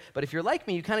warfare. But if you're like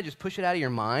me, you kind of just push it out of your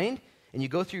mind. And you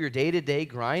go through your day-to-day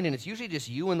grind. And it's usually just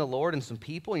you and the Lord and some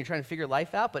people. And you're trying to figure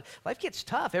life out. But life gets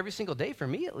tough every single day, for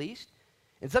me at least.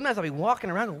 And sometimes I'll be walking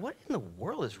around going, what in the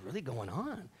world is really going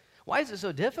on? Why is it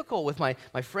so difficult with my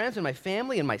friends and my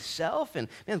family and myself? And,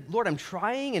 man, Lord, I'm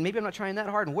trying, and maybe I'm not trying that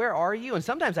hard, and where are you? And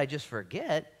sometimes I just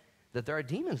forget that there are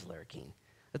demons lurking,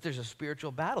 that there's a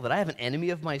spiritual battle, that I have an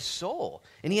enemy of my soul,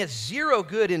 and he has zero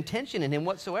good intention in him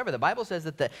whatsoever. The Bible says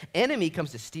that the enemy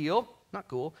comes to steal, not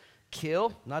cool,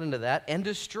 kill, not into that, and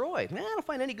destroy. Man, I don't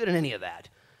find any good in any of that.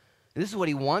 And this is what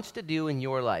he wants to do in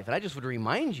your life. And I just would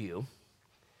remind you,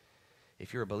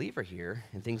 if you're a believer here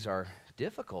and things are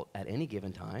difficult at any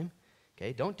given time,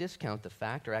 okay, don't discount the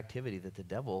fact or activity that the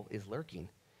devil is lurking.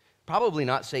 Probably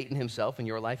not Satan himself in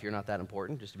your life. You're not that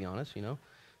important, just to be honest, you know.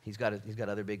 He's got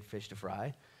other big fish to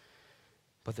fry.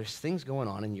 But there's things going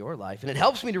on in your life. And it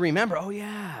helps me to remember, oh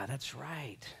yeah, that's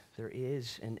right. There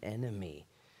is an enemy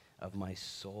of my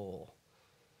soul.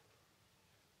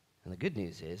 And the good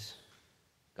news is,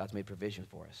 God's made provision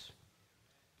for us.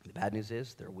 The bad news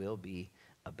is, there will be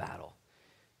a battle.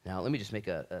 Now, let me just make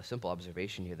a simple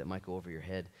observation here that might go over your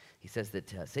head. He says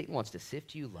that Satan wants to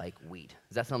sift you like wheat.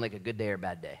 Does that sound like a good day or a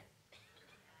bad day?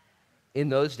 In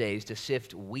those days, to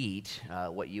sift wheat,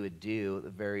 what you would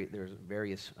do, there's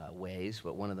various ways,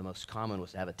 but one of the most common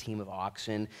was to have a team of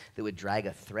oxen that would drag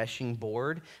a threshing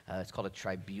board. It's called a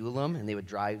tribulum, and they would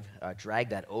drag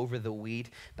that over the wheat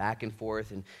back and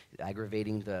forth and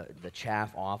aggravating the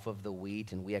chaff off of the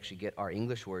wheat. And we actually get our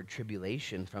English word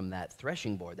tribulation from that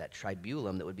threshing board, that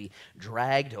tribulum that would be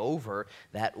dragged over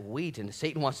that wheat. And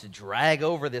Satan wants to drag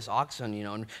over this oxen,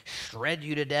 and shred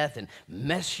you to death and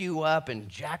mess you up and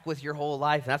jack with your whole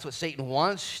life, and that's what Satan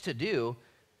wants to do.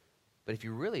 But if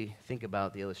you really think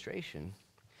about the illustration,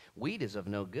 wheat is of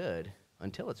no good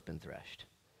until it's been threshed.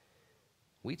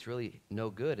 Wheat's really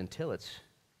no good until it's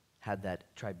had that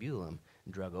tribulum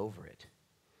drug over it.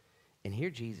 And here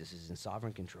Jesus is in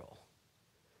sovereign control.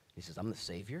 He says, I'm the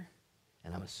Savior,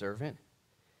 and I'm a servant.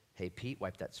 Hey, Pete,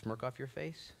 wipe that smirk off your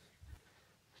face.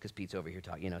 Because Pete's over here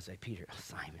talking, say, Peter,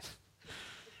 Simon.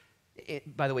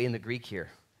 By the way, in the Greek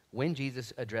here, when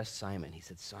Jesus addressed Simon, he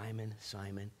said, Simon,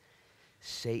 Simon,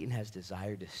 Satan has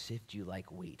desired to sift you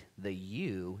like wheat. The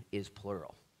you is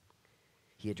plural.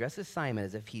 He addresses Simon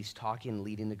as if he's talking,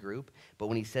 leading the group, but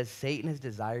when he says Satan has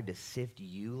desired to sift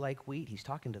you like wheat, he's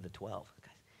talking to the 12.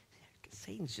 Guys,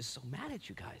 Satan's just so mad at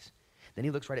you guys. Then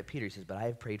he looks right at Peter. He says, but I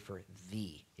have prayed for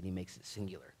thee, and he makes it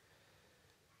singular.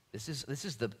 This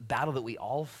is the battle that we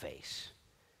all face.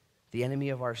 The enemy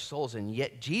of our souls. And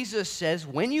yet Jesus says,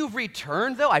 when you've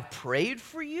returned, though, I've prayed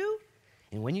for you.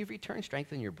 And when you've returned,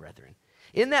 strengthen your brethren.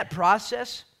 In that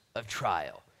process of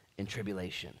trial and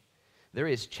tribulation, there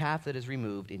is chaff that is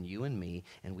removed in you and me,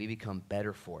 and we become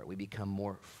better for it. We become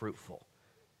more fruitful.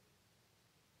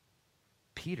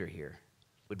 Peter here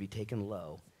would be taken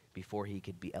low before he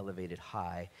could be elevated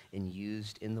high and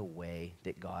used in the way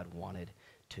that God wanted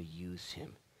to use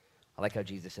him. I like how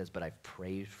Jesus says, but I've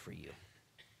prayed for you.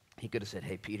 He could have said,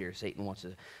 hey, Peter, Satan wants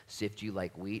to sift you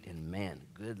like wheat, and man,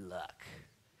 good luck.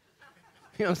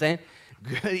 You know what I'm saying?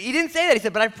 He didn't say that. He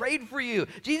said, but I prayed for you.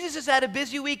 Jesus has had a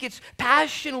busy week. It's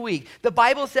Passion Week. The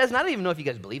Bible says, and I don't even know if you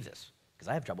guys believe this, because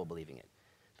I have trouble believing it.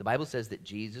 The Bible says that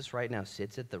Jesus right now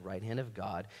sits at the right hand of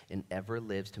God and ever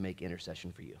lives to make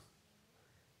intercession for you.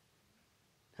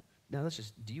 Now,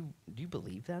 do you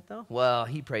believe that, though? Well,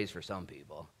 he prays for some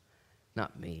people,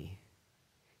 not me.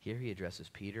 Here he addresses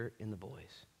Peter and the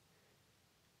boys.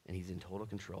 And he's in total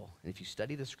control. And if you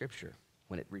study the scripture,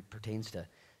 when it pertains to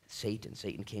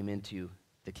Satan came into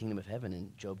the kingdom of heaven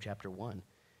in Job chapter 1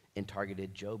 and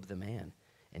targeted Job the man.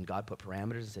 And God put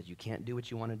parameters and said, you can't do what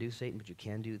you want to do, Satan, but you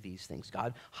can do these things.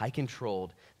 God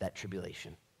high-controlled that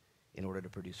tribulation in order to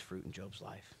produce fruit in Job's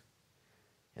life.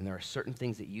 And there are certain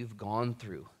things that you've gone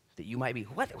through that you might be,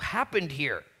 what happened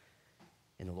here?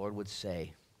 And the Lord would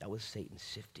say, that was Satan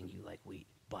sifting you like wheat,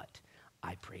 but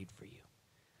I prayed for you.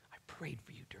 Prayed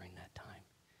for you during that time.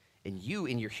 And you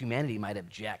in your humanity might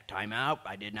object. Time out.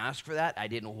 I didn't ask for that. I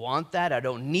didn't want that. I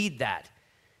don't need that.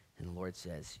 And the Lord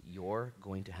says, you're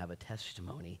going to have a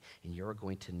testimony, and you're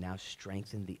going to now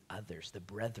strengthen the others, the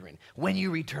brethren. When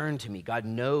you return to me, God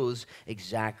knows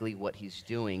exactly what he's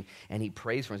doing, and he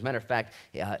prays for him. As a matter of fact,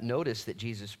 notice that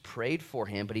Jesus prayed for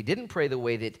him, but he didn't pray the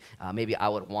way that maybe I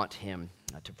would want him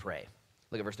to pray.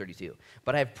 Look at verse 32.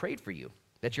 But I have prayed for you,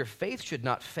 that your faith should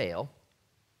not fail,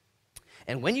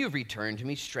 and when you've returned to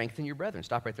me, strengthen your brethren.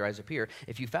 Stop right there, eyes up here.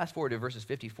 If you fast forward to verses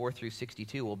 54 through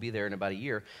 62, we'll be there in about a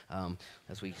year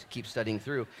as we keep studying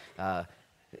through.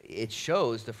 It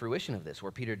shows the fruition of this,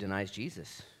 where Peter denies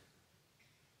Jesus.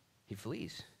 He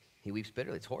flees. He weeps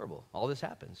bitterly. It's horrible. All this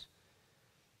happens.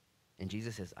 And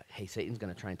Jesus says, hey, Satan's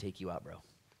going to try and take you out, bro.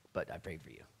 But I prayed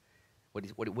for you. What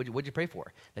did you pray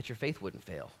for? That your faith wouldn't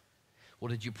fail. Well,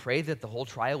 did you pray that the whole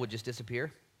trial would just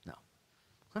disappear? No.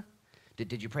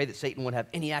 Did you pray that Satan wouldn't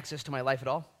have any access to my life at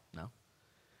all? No.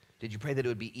 Did you pray that it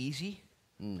would be easy?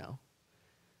 No.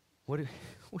 What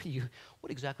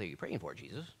exactly are you praying for,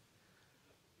 Jesus?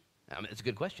 It's a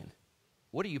good question.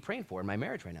 What are you praying for in my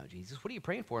marriage right now, Jesus? What are you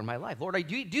praying for in my life? Lord,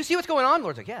 do you see what's going on?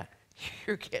 Lord's like, yeah,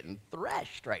 you're getting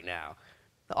threshed right now.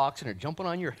 The oxen are jumping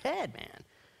on your head, man.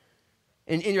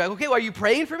 And you're like, okay, well, are you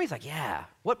praying for me? He's like, yeah.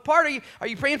 What part are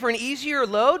you praying for an easier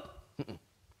load?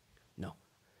 No.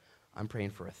 I'm praying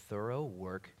for a thorough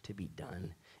work to be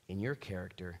done in your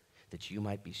character, that you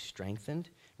might be strengthened,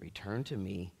 return to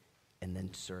me, and then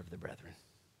serve the brethren.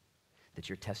 That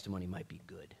your testimony might be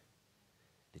good.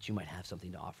 That you might have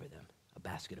something to offer them. A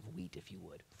basket of wheat, if you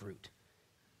would, fruit,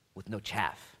 with no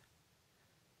chaff.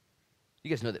 You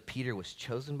guys know that Peter was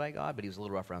chosen by God, but he was a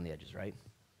little rough around the edges, right?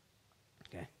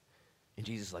 Okay. And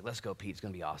Jesus is like, let's go, Pete. It's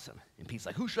going to be awesome. And Pete's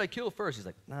like, who should I kill first? He's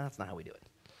like, no, that's not how we do it.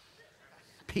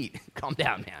 Pete, calm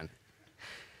down, man.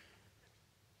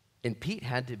 And Pete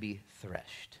had to be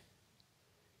threshed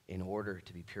in order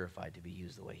to be purified, to be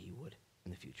used the way he would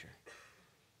in the future.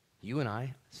 You and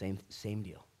I, same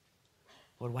deal.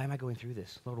 Lord, why am I going through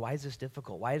this? Lord, why is this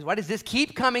difficult? Why does this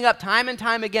keep coming up time and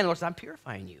time again? Lord, I'm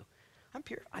purifying you.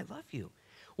 I love you.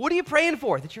 What are you praying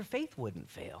for? That your faith wouldn't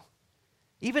fail.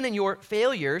 Even in your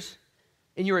failures,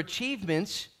 in your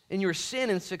achievements, in your sin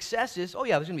and successes, oh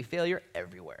yeah, there's going to be failure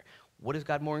everywhere. What is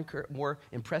God more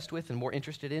impressed with and more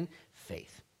interested in?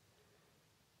 Faith.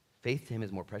 Faith to him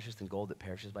is more precious than gold that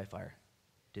perishes by fire.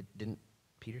 Didn't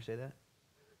Peter say that?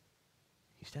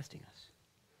 He's testing us.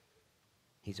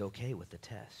 He's okay with the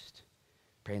test,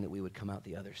 praying that we would come out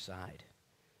the other side.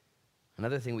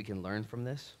 Another thing we can learn from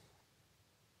this,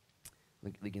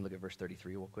 we can look at verse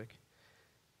 33 real quick.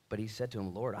 But he said to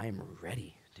him, Lord, I am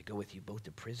ready to go with you both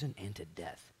to prison and to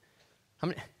death. How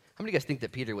many of you guys think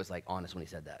that Peter was like honest when he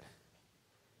said that?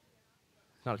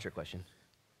 It's not a trick question.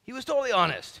 He was totally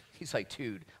honest. He's like,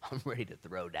 dude, I'm ready to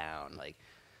throw down. Like,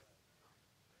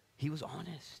 he was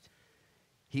honest.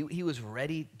 He was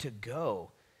ready to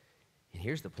go. And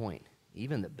here's the point.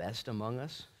 Even the best among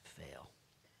us fail.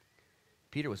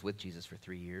 Peter was with Jesus for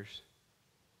 3 years.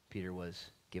 Peter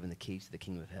was given the keys to the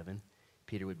kingdom of heaven.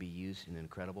 Peter would be used in an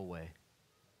incredible way.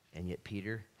 And yet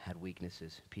Peter had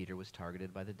weaknesses. Peter was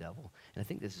targeted by the devil. And I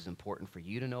think this is important for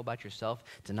you to know about yourself,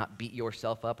 to not beat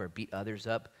yourself up or beat others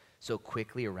up so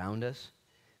quickly around us.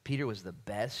 Peter was the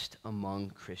best among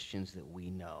Christians that we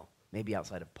know, maybe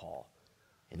outside of Paul.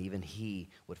 And even he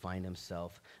would find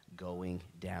himself going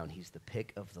down. He's the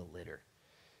pick of the litter.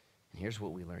 And here's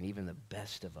what we learn. Even the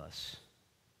best of us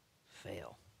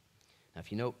fail. Now, if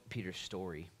you know Peter's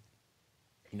story,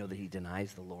 you know that he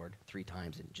denies the Lord 3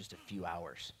 times in just a few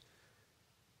hours.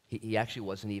 He actually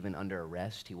wasn't even under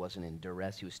arrest. He wasn't in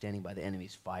duress. He was standing by the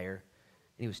enemy's fire.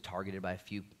 And he was targeted by a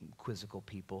few quizzical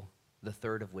people, the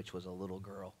third of which was a little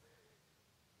girl.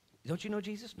 Don't you know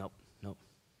Jesus? Nope.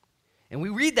 And we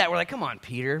read that, we're like, come on,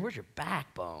 Peter, where's your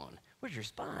backbone? Where's your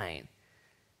spine?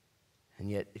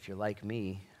 And yet, if you're like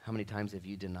me, how many times have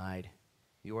you denied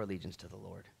your allegiance to the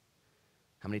Lord?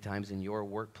 How many times in your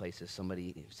workplaces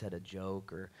somebody said a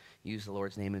joke or used the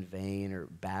Lord's name in vain or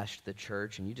bashed the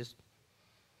church and you just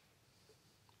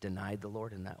denied the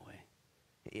Lord in that way?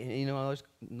 You know, there's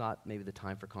not maybe the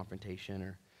time for confrontation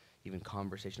or even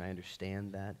conversation. I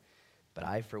understand that. But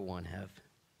I, for one, have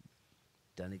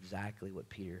done exactly what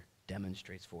Peter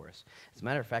demonstrates for us. As a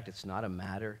matter of fact, it's not a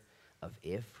matter of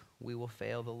if we will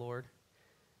fail the Lord,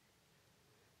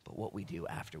 but what we do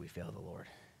after we fail the Lord.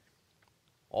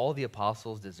 All the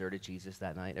apostles deserted Jesus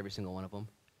that night, every single one of them.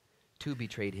 2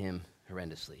 betrayed him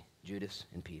horrendously, Judas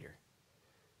and Peter.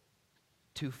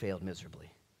 2 failed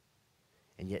miserably,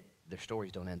 and yet their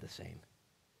stories don't end the same.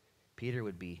 Peter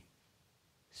would be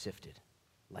sifted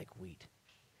like wheat,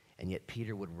 and yet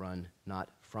Peter would run not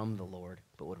from the Lord,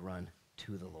 but would run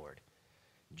to the Lord.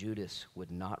 Judas would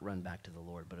not run back to the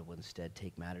Lord, but would instead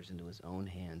take matters into his own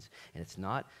hands. And it's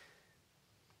not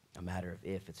a matter of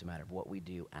if, it's a matter of what we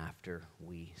do after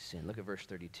we sin. Look at verse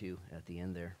 32 at the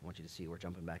end there. I want you to see, we're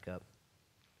jumping back up.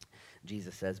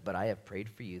 Jesus says, but I have prayed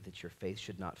for you that your faith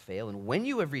should not fail. And when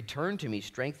you have returned to me,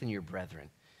 strengthen your brethren.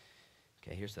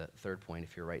 Okay, here's the third point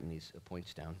if you're writing these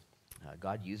points down.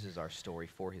 God uses our story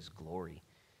for his glory.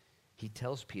 He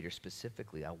tells Peter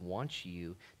specifically, I want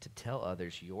you to tell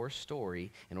others your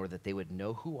story in order that they would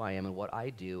know who I am and what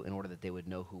I do, in order that they would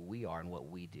know who we are and what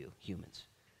we do, humans.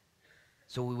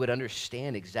 So we would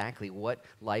understand exactly what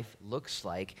life looks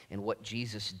like and what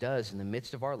Jesus does in the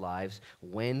midst of our lives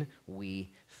when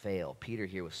we fail. Peter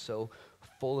here was so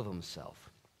full of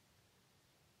himself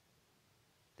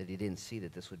that he didn't see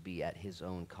that this would be at his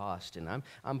own cost. And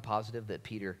I'm positive that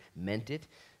Peter meant it.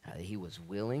 He was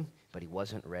willing, but he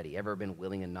wasn't ready. Ever been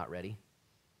willing and not ready?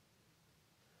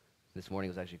 This morning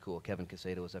was actually cool. Kevin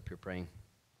Casado was up here praying,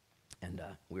 and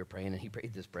we were praying, and he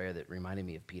prayed this prayer that reminded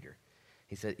me of Peter.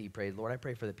 He prayed, Lord, I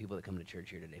pray for the people that come to church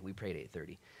here today. We prayed at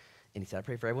 8:30. And he said, I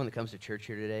pray for everyone that comes to church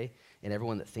here today and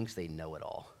everyone that thinks they know it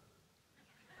all.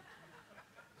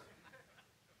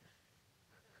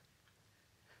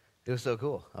 It was so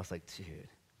cool. I was like, dude,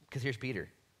 because here's Peter.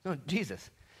 No,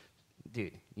 Jesus.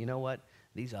 Dude, you know what?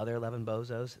 These other 11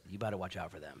 bozos, you better watch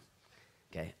out for them.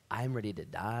 Okay? I'm ready to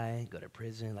die, go to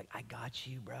prison. Like, I got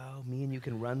you, bro. Me and you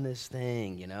can run this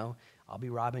thing, you know? I'll be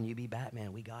Robin, you be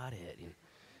Batman. We got it.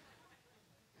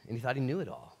 And he thought he knew it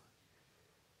all.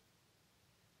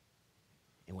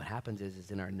 And what happens is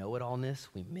in our know-it-allness,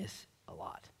 we miss a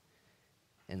lot.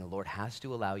 And the Lord has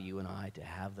to allow you and I to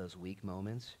have those weak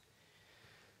moments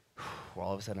where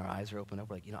all of a sudden our eyes are opened up.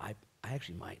 We're like, you know, I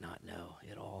actually might not know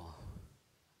it all.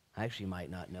 I actually might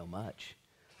not know much.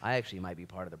 I actually might be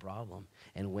part of the problem.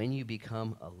 And when you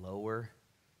become a lower,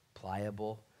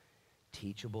 pliable,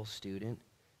 teachable student,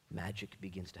 magic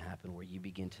begins to happen where you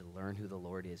begin to learn who the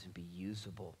Lord is and be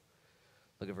usable.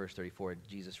 Look at verse 34.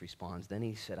 Jesus responds, then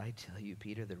he said, I tell you,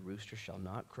 Peter, the rooster shall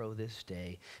not crow this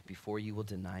day before you will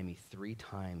deny me 3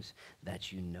 times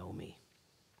that you know me.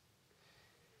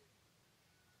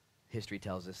 History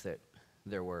tells us that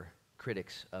there were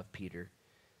critics of Peter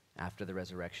after the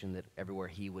resurrection, that everywhere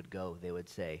he would go, they would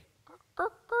say,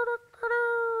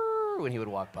 when he would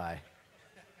walk by,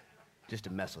 just to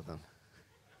mess with him.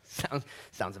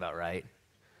 Sounds about right.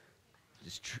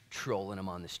 Just trolling him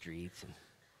on the streets. And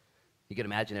you could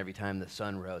imagine every time the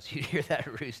sun rose, you'd hear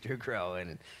that rooster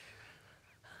crowing.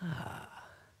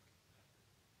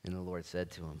 And the Lord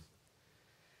said to him,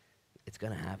 it's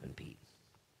going to happen, Pete.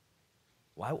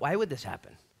 Why would this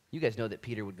happen? You guys know that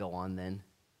Peter would go on then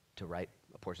to write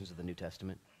portions of the New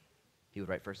Testament. He would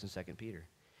write 1st and 2nd Peter.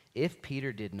 If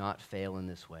Peter did not fail in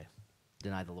this way,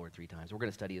 deny the Lord 3 times. We're going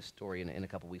to study his story in a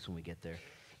couple weeks when we get there.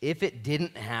 If it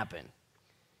didn't happen,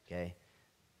 okay,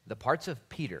 the parts of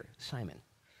Peter, Simon,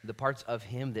 the parts of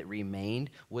him that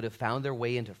remained would have found their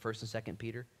way into 1st and 2nd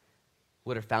Peter,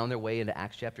 would have found their way into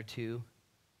Acts chapter 2,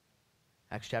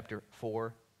 Acts chapter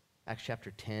 4, Acts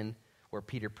chapter 10, where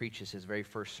Peter preaches his very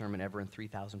first sermon ever and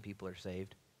 3,000 people are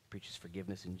saved. He preaches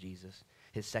forgiveness in Jesus.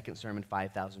 His second sermon,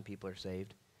 5,000 people are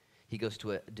saved. He goes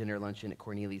to a dinner luncheon at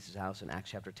Cornelius' house in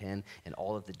Acts chapter 10, and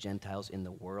all of the Gentiles in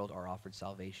the world are offered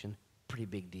salvation. Pretty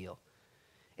big deal.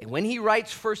 And when he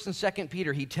writes 1st and 2nd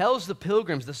Peter, he tells the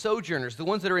pilgrims, the sojourners, the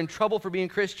ones that are in trouble for being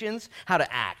Christians, how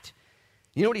to act.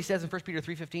 You know what he says in 1 Peter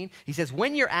 3:15? He says,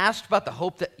 when you're asked about the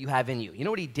hope that you have in you, you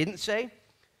know what he didn't say?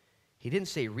 He didn't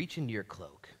say, reach into your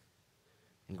cloak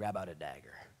and grab out a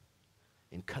dagger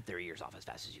and cut their ears off as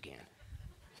fast as you can. You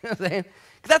know what I'm saying?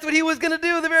 Because that's what he was going to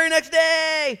do the very next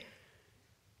day.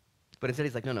 But instead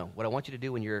he's like, no. What I want you to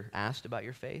do when you're asked about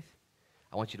your faith,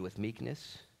 I want you to, with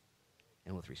meekness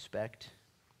and with respect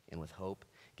and with hope,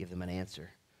 give them an answer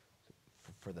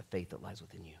for the faith that lies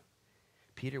within you.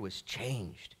 Peter was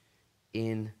changed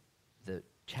in the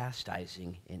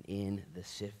chastising and in the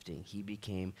sifting. He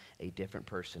became a different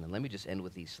person. And let me just end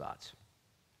with these thoughts.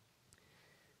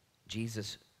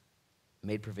 Jesus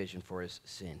made provision for his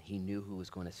sin. He knew who was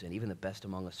going to sin. Even the best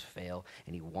among us fail,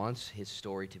 and he wants his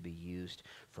story to be used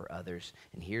for others.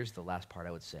 And here's the last part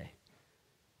I would say.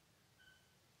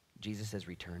 Jesus says,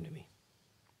 return to me.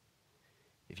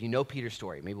 If you know Peter's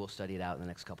story, maybe we'll study it out in the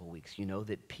next couple of weeks. You know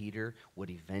that Peter would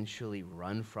eventually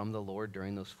run from the Lord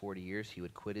during those 40 years. He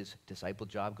would quit his disciple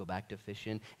job, go back to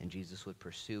fishing, and Jesus would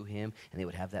pursue him, and they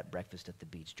would have that breakfast at the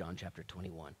beach, John chapter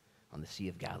 21, on the Sea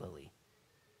of Galilee.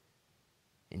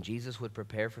 And Jesus would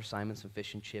prepare for Simon some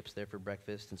fish and chips there for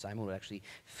breakfast, and Simon would actually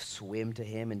swim to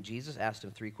him, and Jesus asked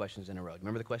him 3 questions in a row.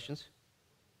 Remember the questions?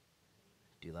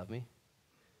 Do you love me?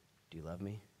 Do you love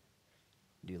me?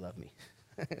 Do you love me?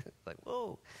 Like,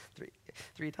 whoa,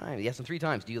 three times. He asked him 3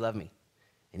 times, do you love me?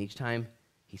 And each time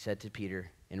he said to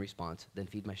Peter in response, then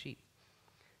feed my sheep.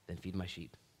 Then feed my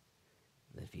sheep.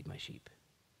 Then feed my sheep.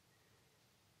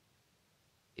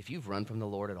 If you've run from the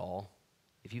Lord at all,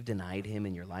 if you've denied him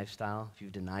in your lifestyle, if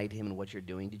you've denied him in what you're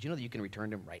doing, did you know that you can return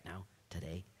to him right now,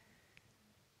 today?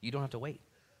 You don't have to wait.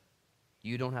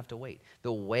 You don't have to wait.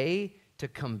 The way to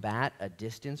combat a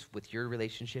distance with your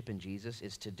relationship in Jesus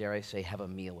is to, dare I say, have a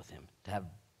meal with him, to have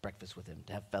breakfast with him,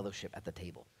 to have fellowship at the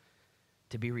table,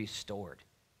 to be restored.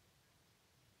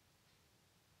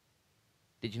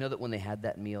 Did you know that when they had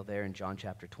that meal there in John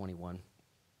chapter 21,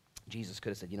 Jesus could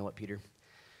have said, you know what, Peter?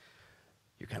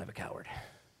 You're kind of a coward.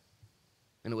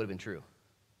 And it would have been true,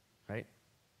 right?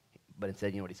 But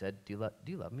instead, you know what he said? Do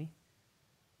you love me?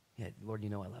 Yeah, Lord, you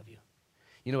know I love you.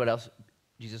 You know what else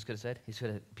Jesus could have said? He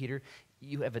said, Peter,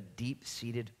 you have a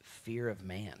deep-seated fear of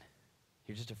man.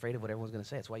 You're just afraid of what everyone's going to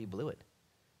say. That's why you blew it.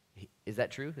 Is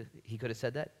that true? He could have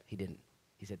said that. He didn't.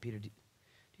 He said, Peter, do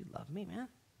you love me, man?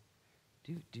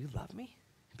 Do you love me?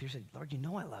 And Peter said, Lord, you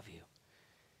know I love you.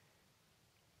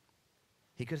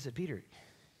 He could have said, Peter,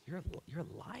 you're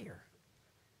a liar.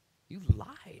 You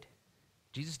lied.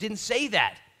 Jesus didn't say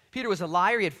that. Peter was a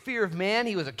liar. He had fear of man.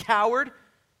 He was a coward.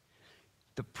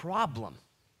 The problem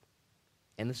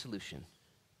and the solution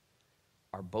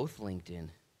are both linked in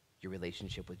your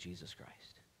relationship with Jesus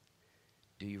Christ.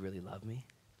 Do you really love me?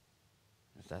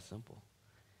 It's that simple.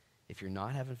 If you're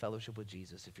not having fellowship with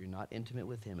Jesus, if you're not intimate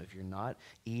with him, if you're not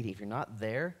eating, if you're not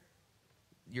there,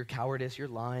 your cowardice, your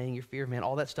lying, your fear of man,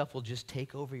 all that stuff will just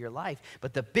take over your life.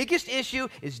 But the biggest issue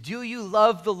is, do you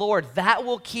love the Lord? That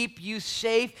will keep you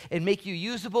safe and make you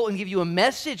usable and give you a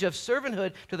message of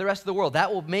servanthood to the rest of the world.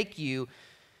 That will make you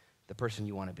the person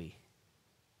you want to be.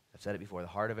 I've said it before, the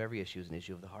heart of every issue is an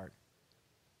issue of the heart.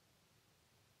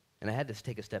 And I had to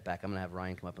take a step back. I'm going to have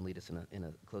Ryan come up and lead us in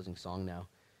a closing song now.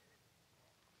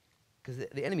 Because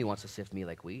the enemy wants to sift me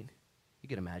like wheat. You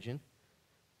can imagine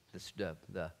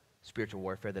the spiritual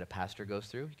warfare that a pastor goes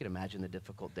through. You can imagine the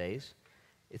difficult days.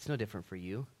 It's no different for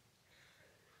you.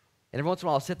 And every once in a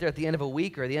while, I'll sit there at the end of a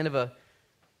week or at the end of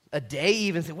a day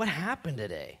even and say, what happened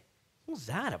today? What was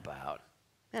that about?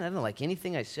 Man, I don't like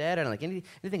anything I said. I don't like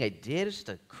anything I did. It's just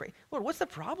a crazy. Lord, what's the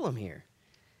problem here?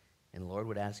 And the Lord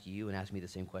would ask you and ask me the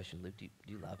same question. Luke, do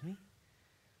you love me?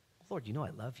 Lord, you know I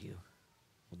love you.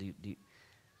 Well, do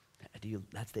you?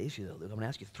 That's the issue, though, Luke. I'm going to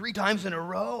ask you 3 times in a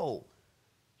row.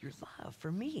 Your love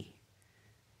for me.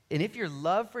 And if your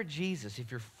love for Jesus,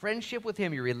 if your friendship with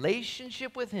him, your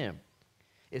relationship with him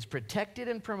is protected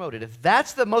and promoted, if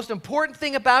that's the most important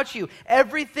thing about you,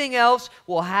 everything else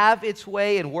will have its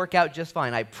way and work out just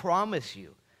fine. I promise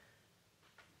you.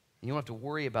 You don't have to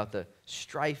worry about the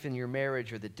strife in your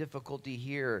marriage or the difficulty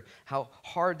here, how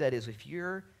hard that is if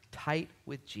you're tight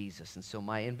with Jesus. And so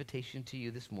my invitation to you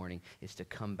this morning is to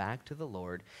come back to the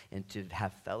Lord and to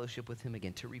have fellowship with him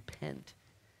again, to repent.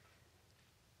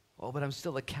 Oh, but I'm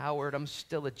still a coward. I'm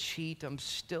still a cheat. I'm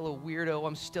still a weirdo.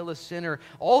 I'm still a sinner.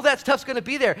 All that stuff's going to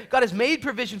be there. God has made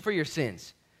provision for your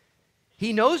sins.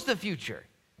 He knows the future.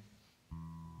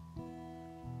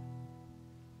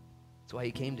 That's why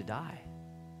he came to die.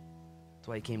 That's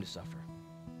why he came to suffer.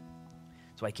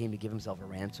 That's why he came to give himself a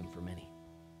ransom for many.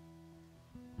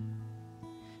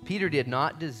 Peter did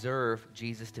not deserve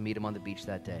Jesus to meet him on the beach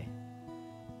that day,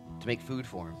 to make food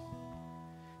for him,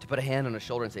 to put a hand on his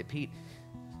shoulder and say, Pete,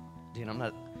 dude, I'm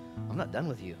not done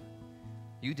with you.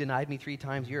 You denied me 3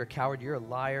 times. You're a coward. You're a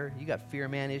liar. You got fear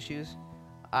man issues.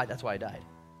 That's why I died.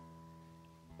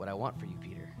 What I want for you,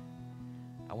 Peter,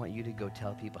 I want you to go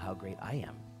tell people how great I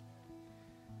am.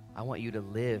 I want you to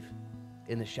live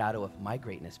in the shadow of my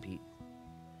greatness, Pete.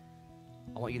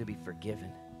 I want you to be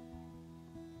forgiven.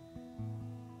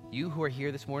 You who are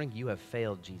here this morning, you have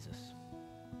failed Jesus.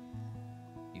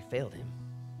 You failed him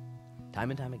time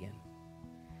and time again.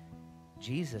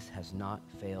 Jesus has not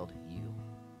failed you.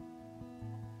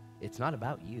 It's not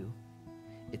about you.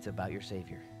 It's about your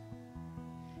Savior.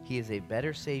 He is a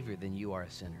better Savior than you are a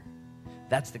sinner.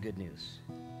 That's the good news.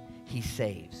 He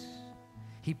saves.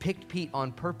 He picked Pete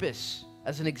on purpose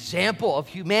as an example of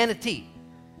humanity.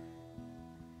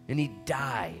 And he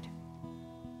died.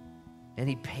 And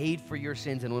he paid for your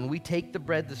sins. And when we take the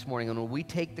bread this morning and when we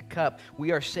take the cup,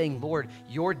 we are saying, Lord,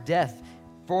 your death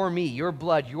for me, your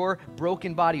blood, your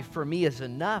broken body for me is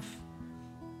enough.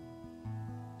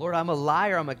 Lord, I'm a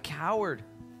liar. I'm a coward.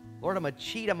 Lord, I'm a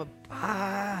cheat. And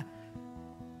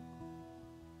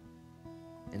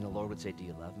the Lord would say, do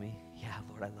you love me? Yeah,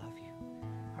 Lord, I love you.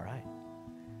 All right.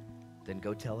 Then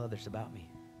go tell others about me.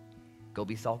 Go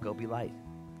be salt, go be light.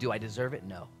 Do I deserve it?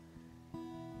 No.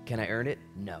 Can I earn it?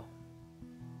 No.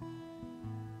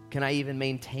 Can I even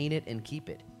maintain it and keep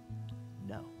it?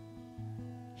 No.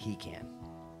 He can.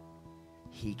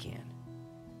 He can.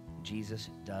 Jesus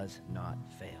does not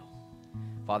fail.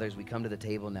 Father, as we come to the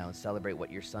table now and celebrate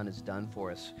what your Son has done for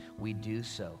us, we do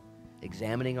so,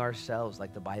 examining ourselves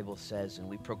like the Bible says, and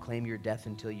we proclaim your death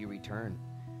until you return.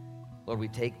 Lord, we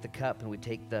take the cup and we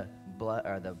take the blood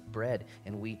or the bread,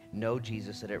 and we know,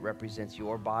 Jesus, that it represents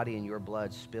your body and your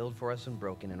blood spilled for us and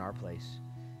broken in our place,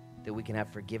 that we can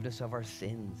have forgiveness of our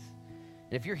sins.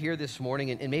 And if you're here this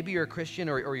morning, and maybe you're a Christian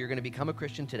or you're going to become a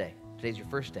Christian today, today's your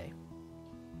first day,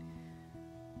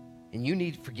 and you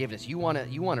need forgiveness, you want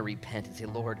to repent and say,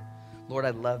 Lord, I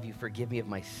love you, forgive me of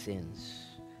my sins.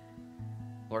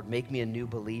 Lord, make me a new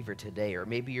believer today. Or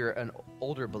maybe you're an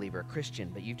older believer, a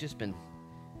Christian, but you've just been,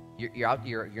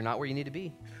 you're not where you need to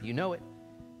be. You know it.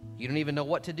 You don't even know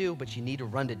what to do, but you need to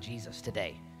run to Jesus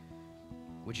today.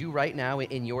 Would you right now,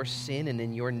 in your sin and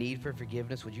in your need for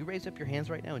forgiveness, would you raise up your hands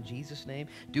right now in Jesus' name?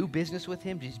 Do business with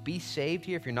him. Just be saved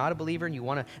here. If you're not a believer and you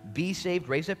want to be saved,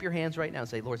 raise up your hands right now and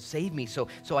say, Lord, save me so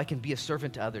I can be a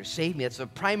servant to others. Save me. That's the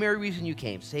primary reason you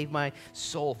came. Save my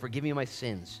soul. Forgive me my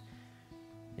sins.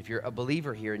 If you're a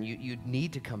believer here and you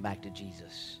need to come back to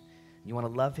Jesus, and you want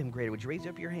to love him greater, would you raise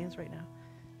up your hands right now?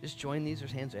 Just join these.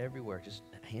 There's hands everywhere. Just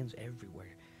hands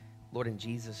everywhere. Lord, in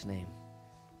Jesus' name,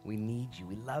 we need you.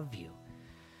 We love you.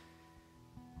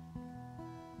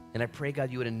 And I pray,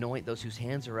 God, you would anoint those whose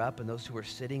hands are up and those who are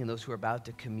sitting and those who are about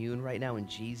to commune right now in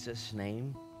Jesus'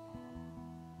 name,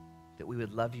 that we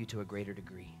would love you to a greater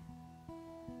degree.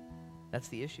 That's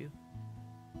the issue.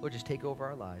 Lord, just take over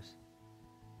our lives.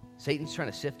 Satan's trying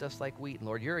to sift us like wheat, and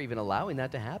Lord, you're even allowing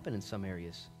that to happen in some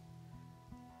areas.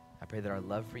 I pray that our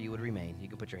love for you would remain. You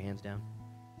can put your hands down.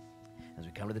 As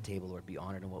we come to the table, Lord, be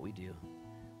honored in what we do.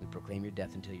 We proclaim your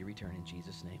death until you return in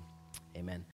Jesus' name. Amen.